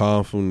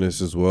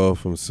calmfulness as well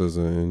from SZA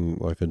and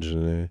like a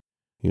Janae.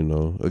 You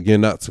know,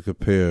 again, not to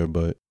compare,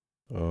 but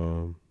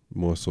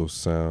more so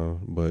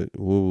sound. But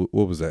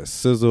what was that?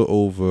 SZA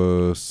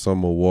over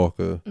Summer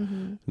Walker.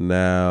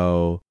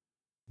 Now,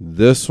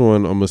 this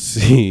one I'm gonna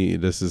see.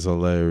 This is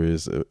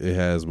hilarious. It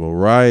has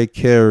Mariah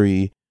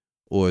Carey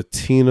or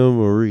Tina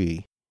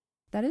Marie.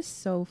 That is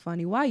so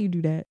funny. Why you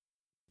do that?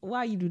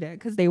 Why you do that?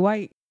 Because they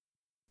white.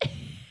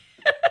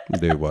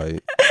 They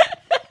white.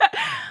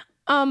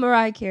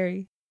 Mariah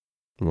Carey.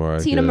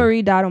 Tina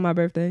Marie died on my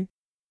birthday.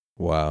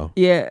 Wow.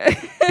 Yeah.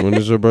 When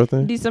is your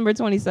birthday? December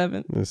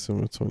 27th.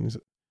 December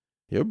 27th.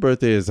 Your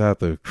birthday is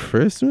after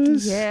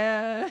Christmas?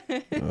 Yeah.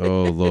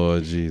 Oh,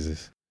 Lord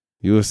Jesus.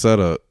 You were set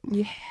up.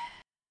 Yeah.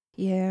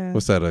 Yeah.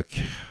 What's that?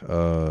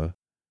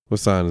 What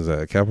sign is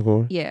that?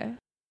 Capricorn? Yeah.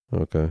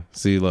 Okay.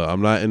 See, look,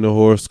 I'm not in the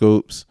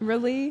horoscopes.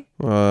 Really?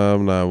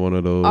 I'm not one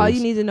of those. All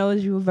you need to know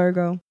is you a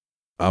Virgo.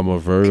 I'm a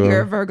Virgo?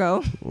 You're a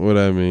Virgo. What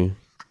I mean?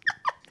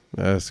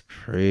 That's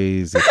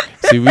crazy.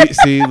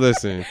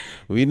 Listen,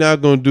 we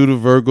not gonna do the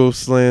Virgo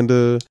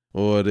slander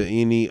or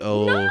the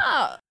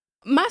No,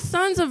 my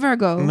son's a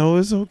Virgo. No,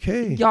 it's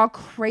okay. Y'all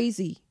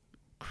crazy.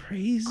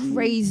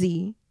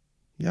 Crazy.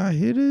 Y'all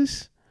hear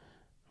this?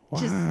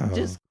 Wow.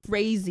 Just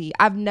crazy.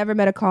 I've never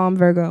met a calm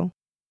Virgo.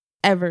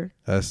 Ever.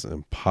 That's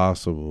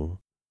impossible.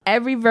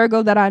 Every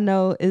Virgo that I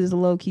know is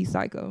low key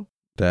psycho.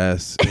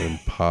 That's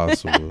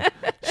impossible.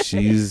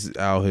 She's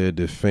out here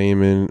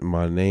defaming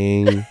my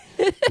name.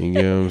 You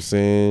get what I'm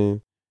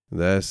saying?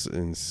 That's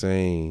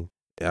insane.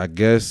 I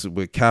guess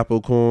with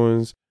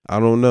Capricorns, I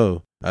don't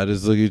know. I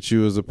just look at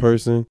you as a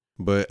person.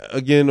 But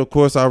again, of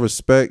course, I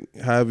respect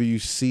however you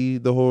see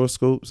the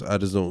horoscopes. I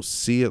just don't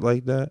see it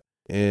like that.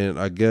 And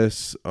I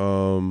guess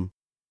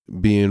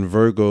being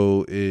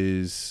Virgo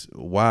is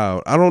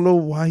wild. I don't know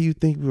why you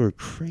think we're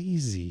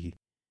crazy.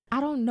 I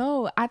don't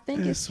know. I think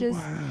That's it's just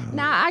wild.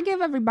 I give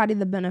everybody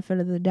the benefit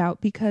of the doubt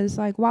because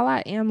like while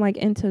I am like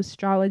into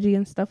astrology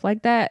and stuff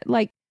like that,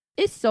 like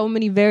it's so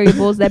many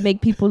variables that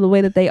make people the way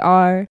that they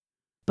are.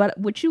 But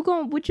what you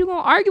gonna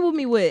argue with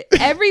me with?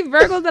 Every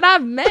Virgo that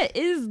I've met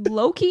is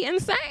low key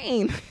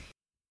insane.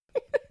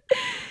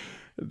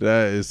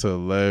 That is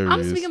hilarious.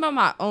 I'm speaking about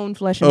my own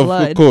flesh and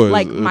blood. Of course,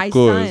 like my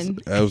son.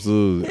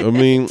 Absolutely. I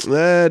mean,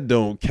 that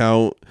don't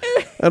count.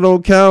 That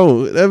don't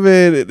count. That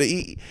man,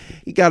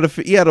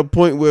 he had a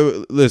point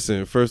where,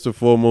 listen, first and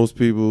foremost,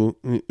 people,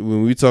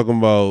 when we talking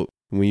about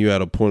when you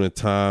at a point of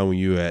time, when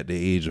you at the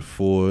age of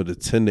 4, the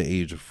tender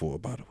age of 4,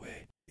 by the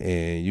way,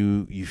 and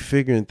you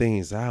figuring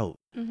things out.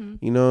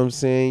 You know what I'm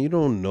saying? You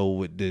don't know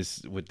what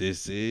this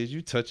is.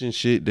 You touching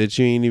shit that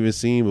you ain't even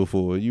seen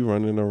before. You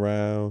running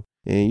around.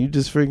 And you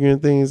just figuring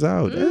things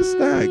out. That's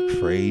not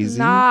crazy.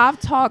 Nah,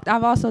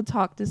 I've also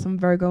talked to some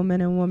Virgo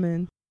men and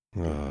women.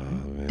 Oh,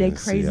 man. They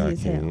crazy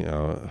as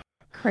hell.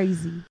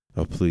 Crazy.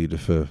 I'll plead the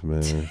fifth,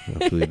 man.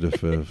 I plead the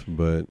fifth.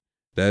 But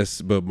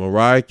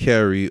Mariah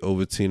Carey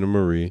over Tina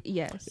Marie.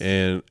 Yes.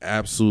 And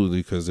absolutely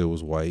because it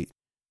was white.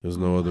 There's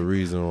no other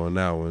reason on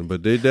that one.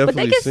 But they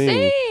definitely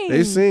sing.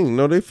 They sing.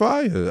 No, they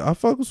fire. I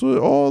fuck with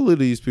all of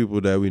these people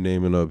that we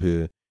naming up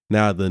here.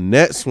 Now the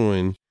next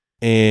one,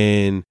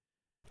 and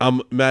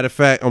matter of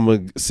fact, I'm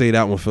gonna say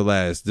that one for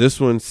last. This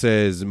one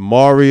says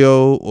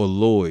Mario or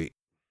Lloyd.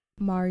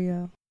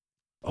 Mario.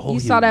 Oh, you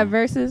saw that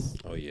Versus?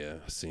 Oh yeah,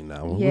 I seen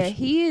that one. Yeah,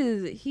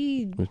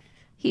 he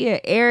an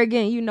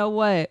arrogant, you know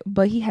what?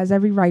 But he has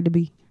every right to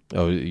be.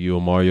 Oh, you a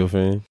Mario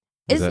fan?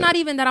 It's not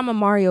even that I'm a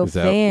Mario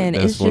fan.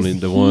 That's it's one just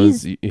of the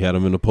ones you had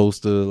him in the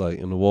poster, like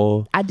in the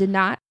wall. I did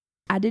not,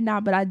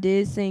 but I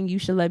did sing "You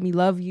Should Let Me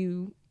Love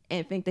You"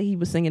 and think that he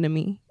was singing to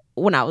me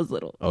when I was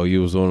little. Oh,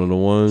 you was one of the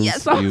ones?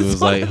 Yes, you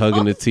was like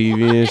hugging the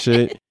TV and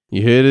shit.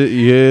 You heard it?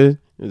 You heard?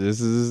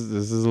 This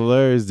is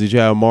hilarious. Did you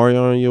have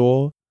Mario on your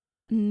wall?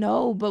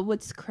 No, but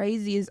what's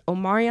crazy is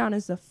Omarion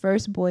is the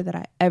first boy that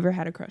I ever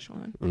had a crush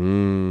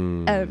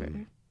on.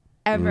 Ever.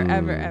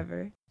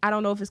 I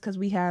don't know if it's because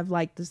we have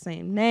like the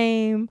same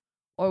name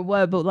or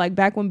what, but like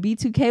back when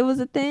B2K was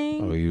a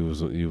thing. Oh, you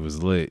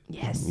was lit.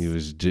 Yes. You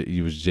was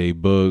J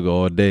Bug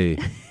all day.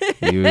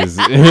 You was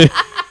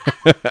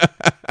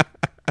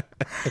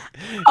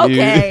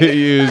okay.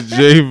 You was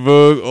J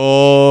Bug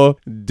all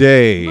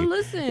day. But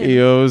listen, you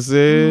know what I'm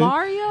saying?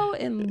 Mario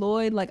and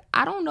Lloyd, like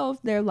I don't know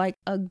if they're like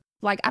I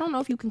don't know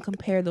if you can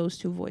compare those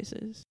two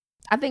voices.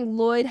 I think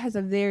Lloyd has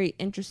a very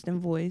interesting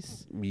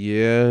voice.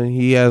 Yeah,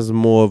 he has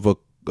more of a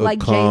like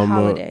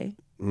calmer. Jay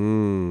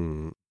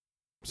Holiday.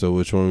 So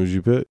which one would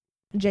you pick?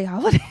 Jay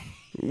Holiday.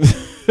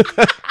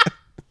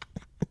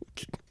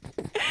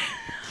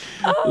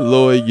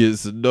 Lloyd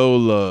gets no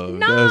love.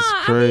 Nah, That's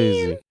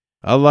crazy.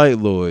 I like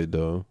Lloyd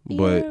though,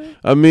 but Yeah.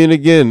 I mean,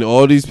 again,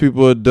 all these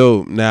people are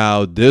dope.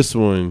 Now this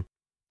one,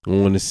 I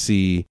want to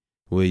see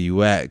where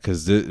you at,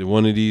 because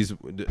one of these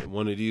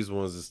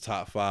ones is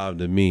top 5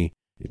 to me.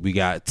 We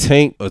got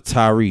Tank or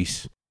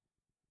Tyrese.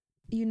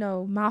 You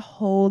know, my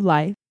whole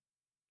life,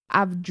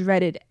 I've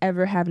dreaded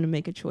ever having to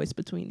make a choice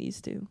between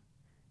these two,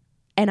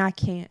 and I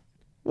can't.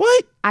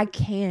 What? I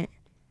can't.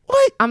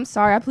 What? I'm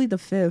sorry, I plead the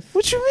fifth.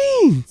 What you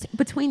mean?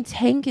 Between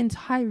Tank and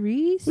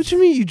Tyrese? What you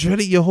mean you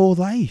dreaded your whole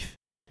life?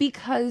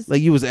 Because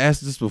Like you was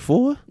asked this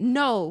before?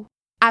 no,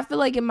 I feel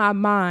like in my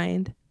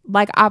mind,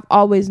 like I've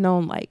always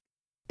known, like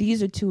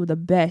these are two of the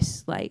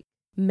best, like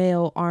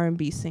male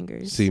R&B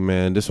singers. See,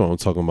 man, this is what I'm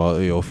talking about.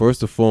 Yo,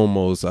 first and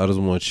foremost, I just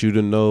want you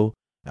to know,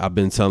 I've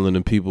been telling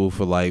the people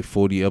for like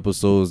 40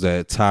 episodes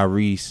that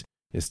Tyrese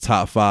is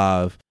top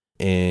 5,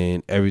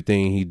 and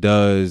everything he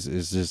does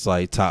is just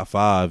like top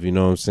 5. You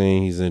know what I'm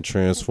saying? He's in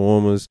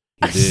Transformers.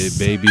 He did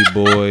Baby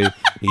Boy.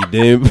 He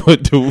didn't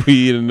put the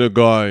weed in the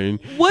garden.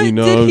 What you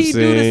know did what he I'm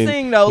do to saying?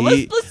 sing though?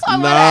 He- Let's talk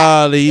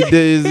about that. he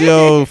did.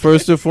 Yo,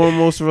 first and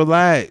foremost,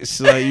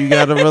 relax. Like you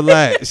gotta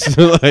relax.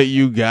 Like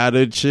you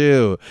gotta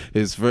chill.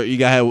 You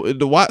got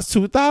the Watts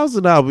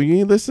 2000 album. You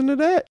ain't listen to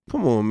that?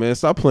 Come on, man.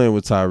 Stop playing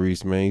with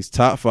Tyrese, man. He's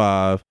top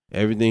 5.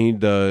 Everything he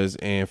does,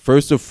 and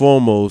first and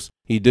foremost,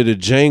 he did a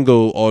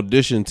Django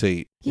audition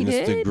tape. He and did?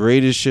 It's the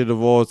greatest shit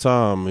of all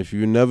time. If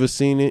you've never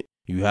seen it,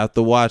 you have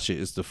to watch it.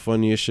 It's the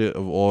funniest shit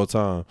of all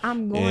time.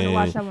 I'm going to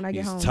watch that when I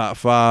get He's home. top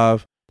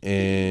 5,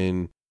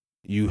 and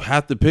you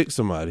have to pick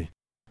somebody.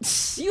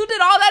 You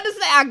did all that to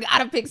say I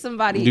gotta pick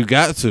somebody. You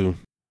got to.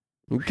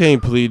 You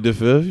can't plead the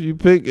fifth. You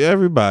pick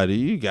everybody.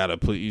 You gotta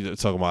plead. You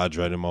talking about I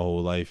dreaded my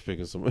whole life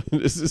picking somebody.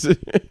 This is it.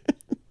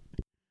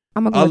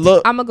 I'm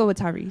gonna go with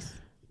Tyrese.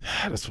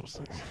 That's what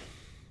I'm saying.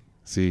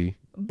 See,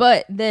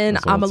 But then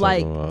That's what I'm I'm gonna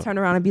talking about. turn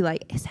around and be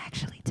like, it's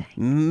actually Tank.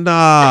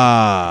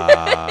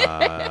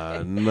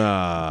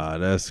 nah,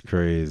 that's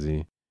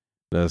crazy.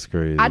 That's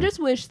crazy. I just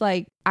wish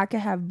like I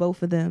could have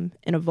both of them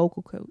in a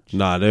vocal coach.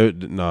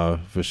 Nah,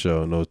 for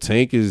sure. No,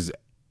 Tank is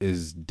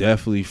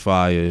definitely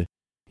fire.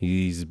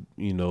 He's,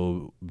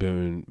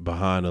 been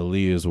behind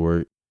Aaliyah's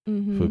work.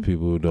 Mm-hmm. For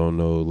people who don't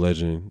know,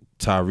 legend.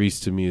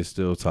 Tyrese to me is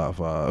still top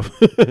 5.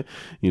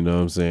 You know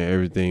what I'm saying?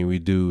 Everything we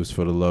do is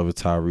for the love of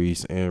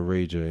Tyrese and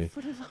Ray J.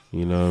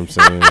 You know what I'm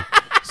saying?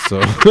 So,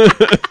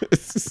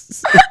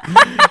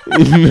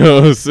 you know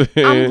what I'm saying?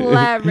 I'm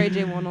glad Ray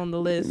J won on the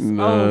list.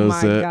 Oh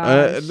my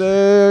gosh.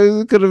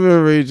 It could have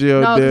been Ray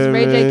J out there, because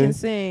Ray J man. can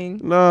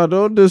sing. No,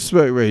 don't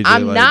disrespect Ray J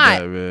I'm like not.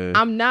 that, man.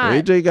 I'm not.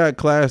 Ray J got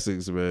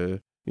classics,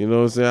 man. You know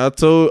what I'm saying?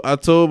 I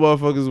told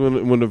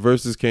motherfuckers when the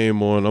verses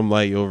came on, I'm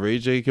like, yo, Ray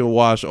J can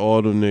wash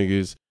all them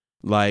niggas,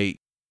 like,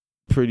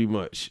 pretty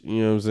much.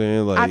 You know what I'm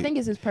saying? Like, I think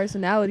it's his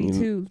personality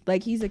too.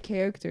 Like he's a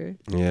character.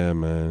 yeah,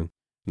 man.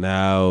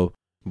 Now,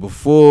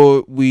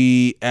 before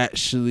we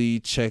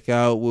actually check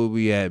out where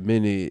we at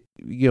we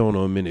get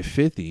on minute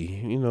 50.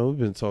 You know, we've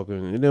been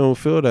talking. It don't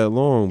feel that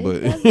long,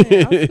 but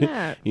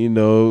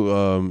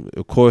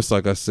of course,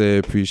 like I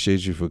said,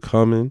 appreciate you for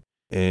coming,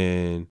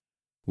 and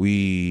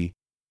we.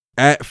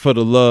 For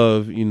the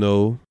love,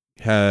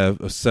 have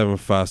a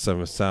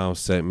 757 sound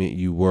segment.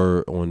 You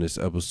were on this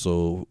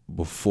episode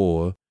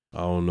before. I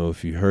don't know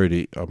if you heard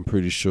it. I'm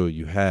pretty sure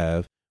you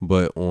have.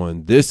 But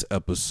on this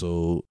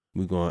episode,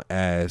 we're going to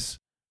ask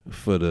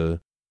for the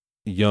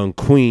young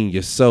queen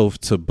yourself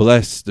to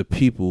bless the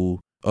people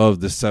of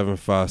the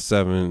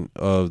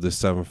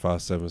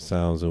 757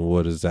 sounds and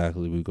what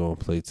exactly we're going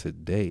to play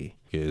today.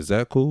 Okay, is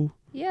that cool?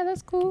 Yeah,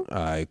 that's cool.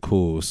 All right,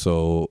 cool.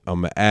 So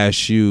I'm going to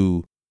ask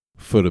you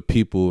for the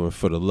people and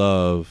for the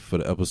love for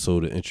the episode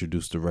to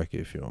introduce the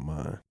record, if you don't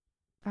mind.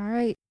 All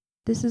right.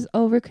 This is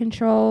Over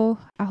Control.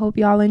 I hope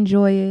y'all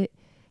enjoy it.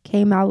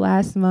 Came out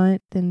last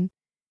month and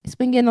it's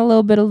been getting a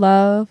little bit of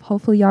love.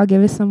 Hopefully y'all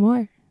give it some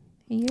more.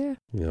 Yeah.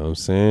 You know what I'm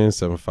saying?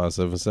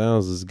 757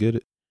 sounds. Let's get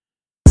it.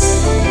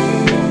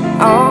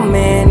 Oh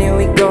man, here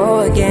we go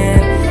again.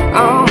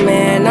 Oh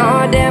man,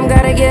 oh damn,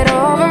 gotta get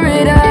over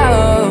it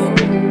all.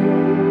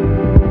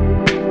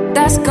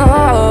 Let's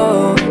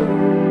go.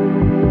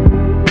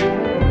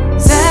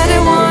 Said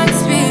it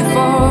once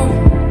before.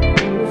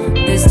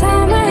 This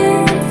time I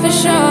am for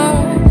sure.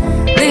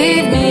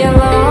 Leave me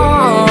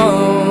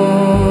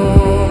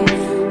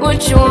alone.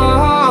 What you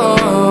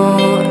want?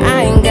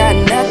 I ain't got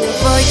nothing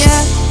for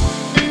ya.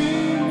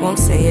 Won't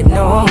say it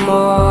no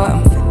more.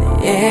 I'm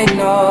finna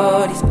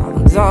ignore these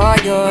problems all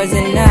yours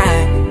and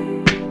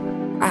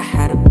I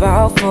had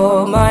about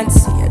 4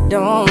 months. See, I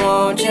don't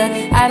want ya.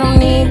 I don't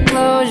need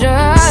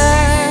closure.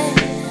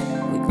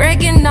 We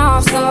breaking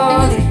off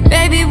slowly.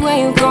 Baby,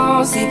 when you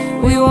gon' see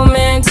we were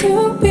meant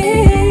to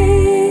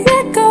be.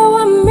 Let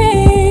go of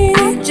me.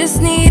 I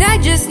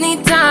just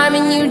need time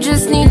and you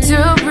just need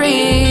to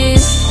breathe.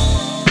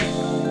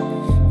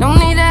 Don't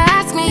need to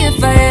ask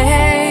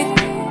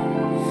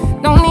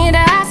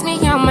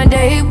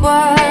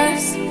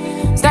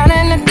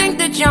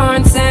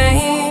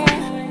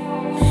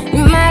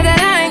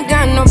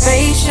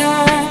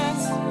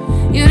patience.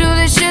 You do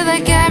this shit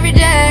like every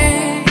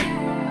day.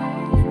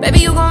 Baby,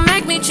 you gon'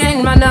 make me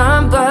change my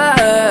number.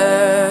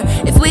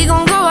 If we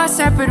gon' go our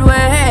separate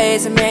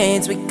ways, it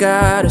means we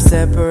gotta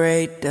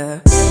separate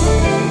the.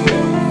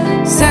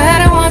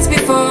 Said it once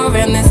before,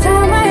 and this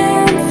time I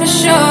am for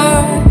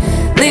sure.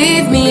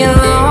 Leave me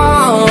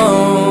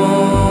alone.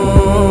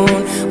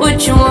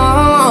 What you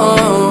want?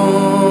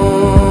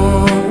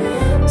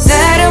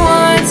 Said it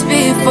once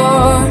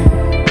before.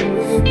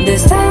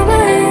 This time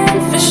I am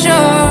for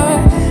sure.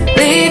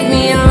 Leave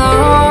me alone.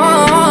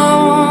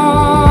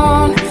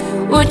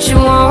 What you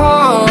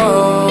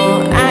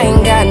want? I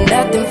ain't got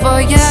nothing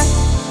for ya.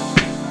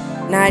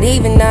 Not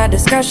even a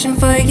discussion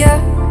for ya.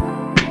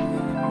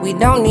 We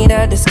don't need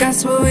to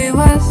discuss what we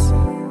was.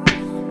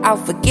 I'll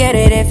forget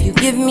it if you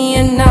give me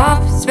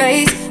enough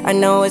space. I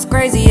know it's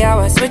crazy how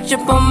I switch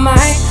up on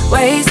my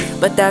ways,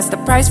 but that's the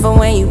price for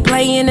when you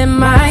playing in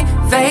my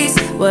face.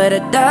 What a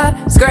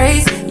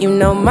disgrace, you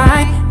know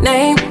my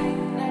name.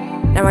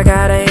 Now I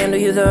gotta handle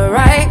you the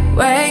right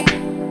way.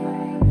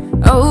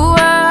 Oh,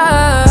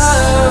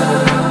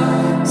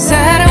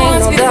 said it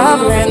once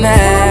before, and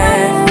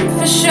that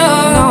for sure.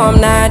 No, I'm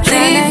not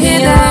trying to hear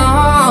that.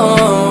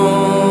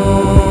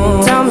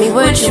 Tell me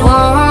what you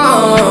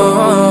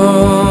want.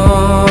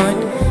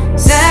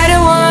 Said it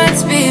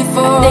once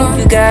before. I think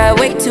you got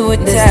way too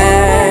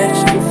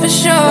attached. For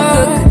sure,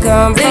 could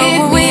come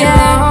leave me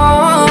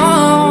alone.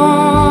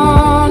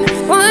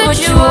 What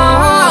you want?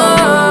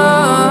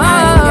 I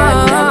ain't got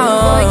nothing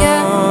for ya.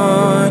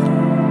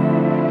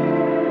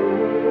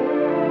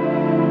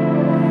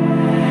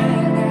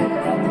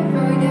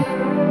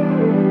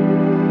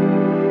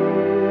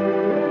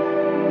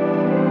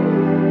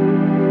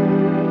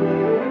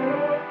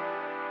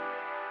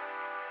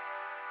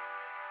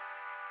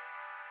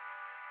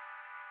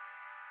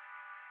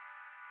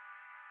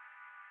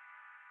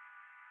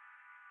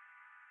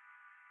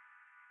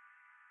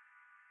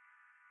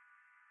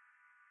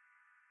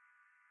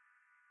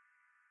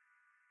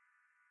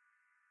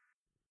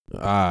 All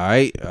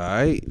right.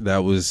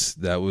 That was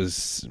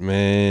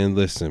man.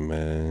 Listen,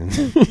 man.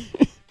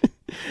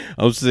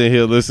 I'm sitting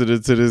here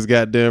listening to this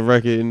goddamn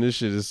record, and this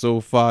shit is so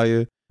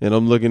fire. And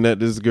I'm looking at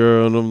this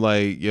girl, and I'm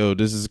like, yo,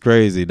 this is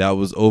crazy. That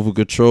was Over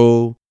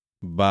Control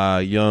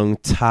by Young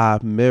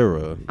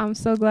Tamera. I'm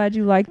so glad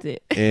you liked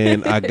it.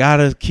 And I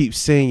gotta keep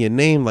saying your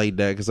name like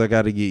that because I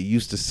gotta get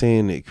used to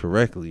saying it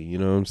correctly. You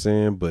know what I'm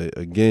saying? But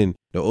again,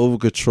 the Over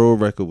Control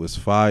record was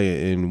fire.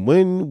 And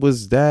when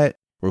was that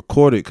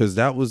recorded? Because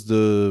that was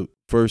the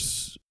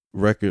first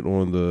record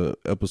on the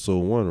episode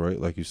 1, right?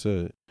 Like you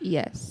said.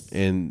 Yes.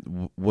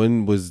 And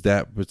when was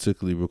that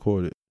particularly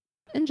recorded?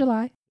 In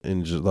July.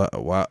 In July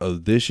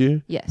of this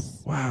year?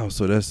 Yes. Wow.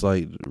 So that's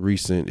like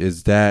recent.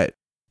 Is that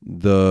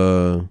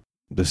the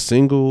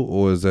single,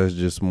 or is that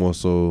just more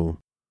so?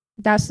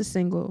 That's the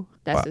single.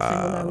 That's the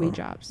single that we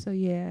dropped. So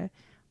yeah.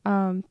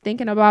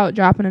 Thinking about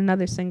dropping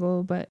another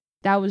single, but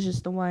that was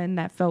just the one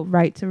that felt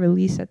right to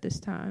release at this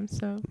time.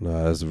 So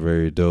No, that's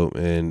very dope,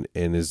 and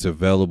it's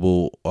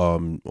available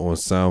on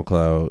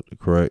SoundCloud,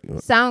 correct?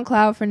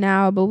 SoundCloud for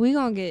now, but we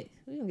gonna get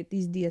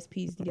these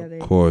DSPs together.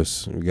 Of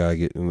course, we gotta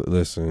get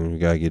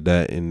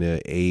that in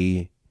there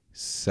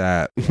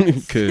ASAP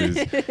because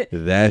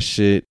that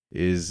shit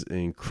is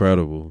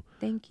incredible.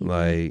 Thank you.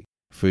 Like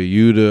for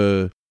you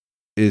to,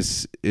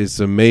 it's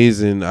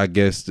amazing, I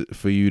guess,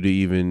 for you to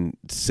even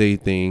say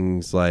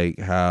things like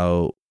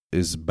how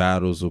it's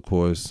battles, of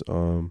course,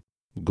 going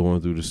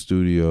through the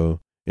studio,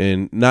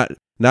 and not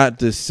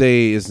to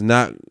say it's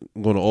not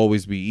going to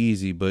always be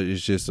easy, but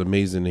it's just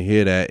amazing to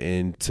hear that,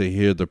 and to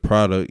hear the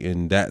product,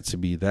 and that to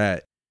be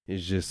that.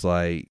 It's just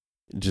like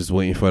just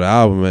waiting for the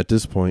album at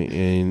this point,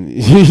 and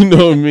you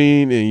know what I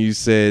mean. And you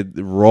said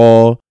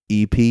Raw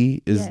EP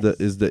is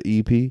the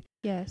EP.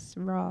 Yes,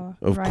 Raw.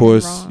 Of Right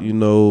course, you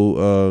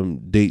know,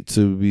 date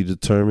to be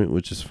determined,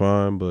 which is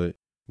fine, but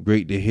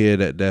great to hear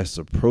that that's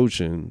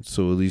approaching.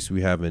 So at least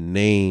we have a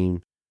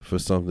name for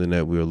something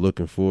that we're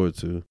looking forward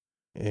to,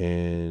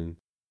 and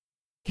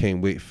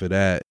can't wait for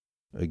that.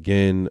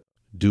 Again,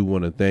 do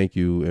want to thank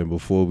you. And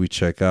before we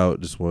check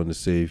out, just wanted to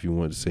say if you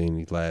want to say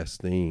any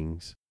last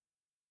things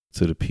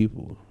to the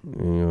people,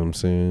 you know what I'm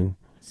saying?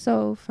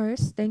 So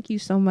first, thank you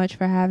so much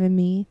for having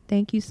me.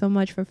 Thank you so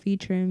much for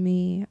featuring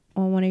me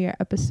on one of your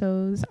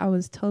episodes. I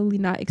was totally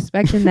not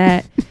expecting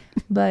that,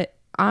 but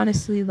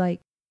honestly, like,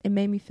 it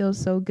made me feel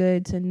so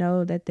good to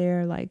know that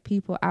there are like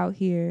people out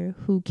here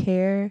who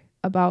care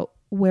about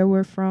where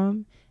we're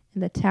from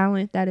and the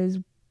talent that is,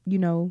 you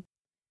know,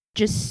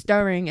 just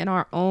stirring in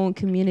our own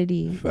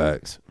community.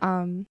 Facts.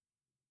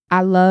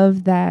 I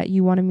love that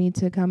you wanted me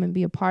to come and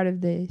be a part of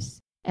this.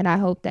 And I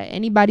hope that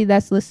anybody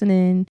that's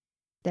listening,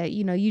 that,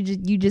 you know, you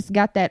just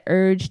got that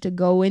urge to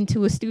go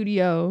into a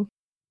studio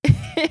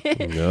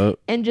Yep.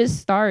 and just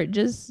start,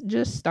 just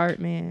start,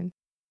 man.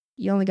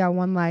 You only got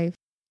one life.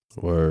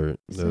 Word.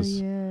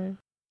 Yeah.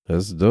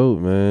 That's dope,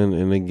 man.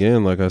 And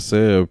again, like I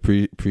said,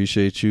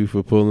 appreciate you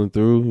for pulling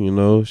through. You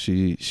know,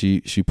 she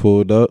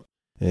pulled up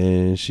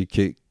and she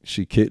kicked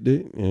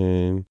it,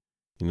 and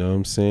You know what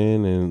I'm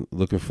saying? And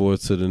looking forward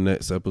to the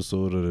next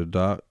episode of the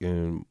doc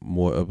and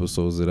more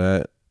episodes of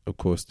that. Of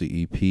course,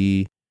 the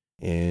EP.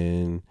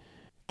 And,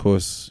 of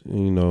course,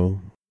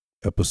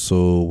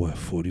 episode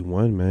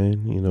 41,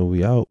 man.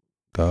 We out.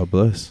 God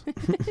bless.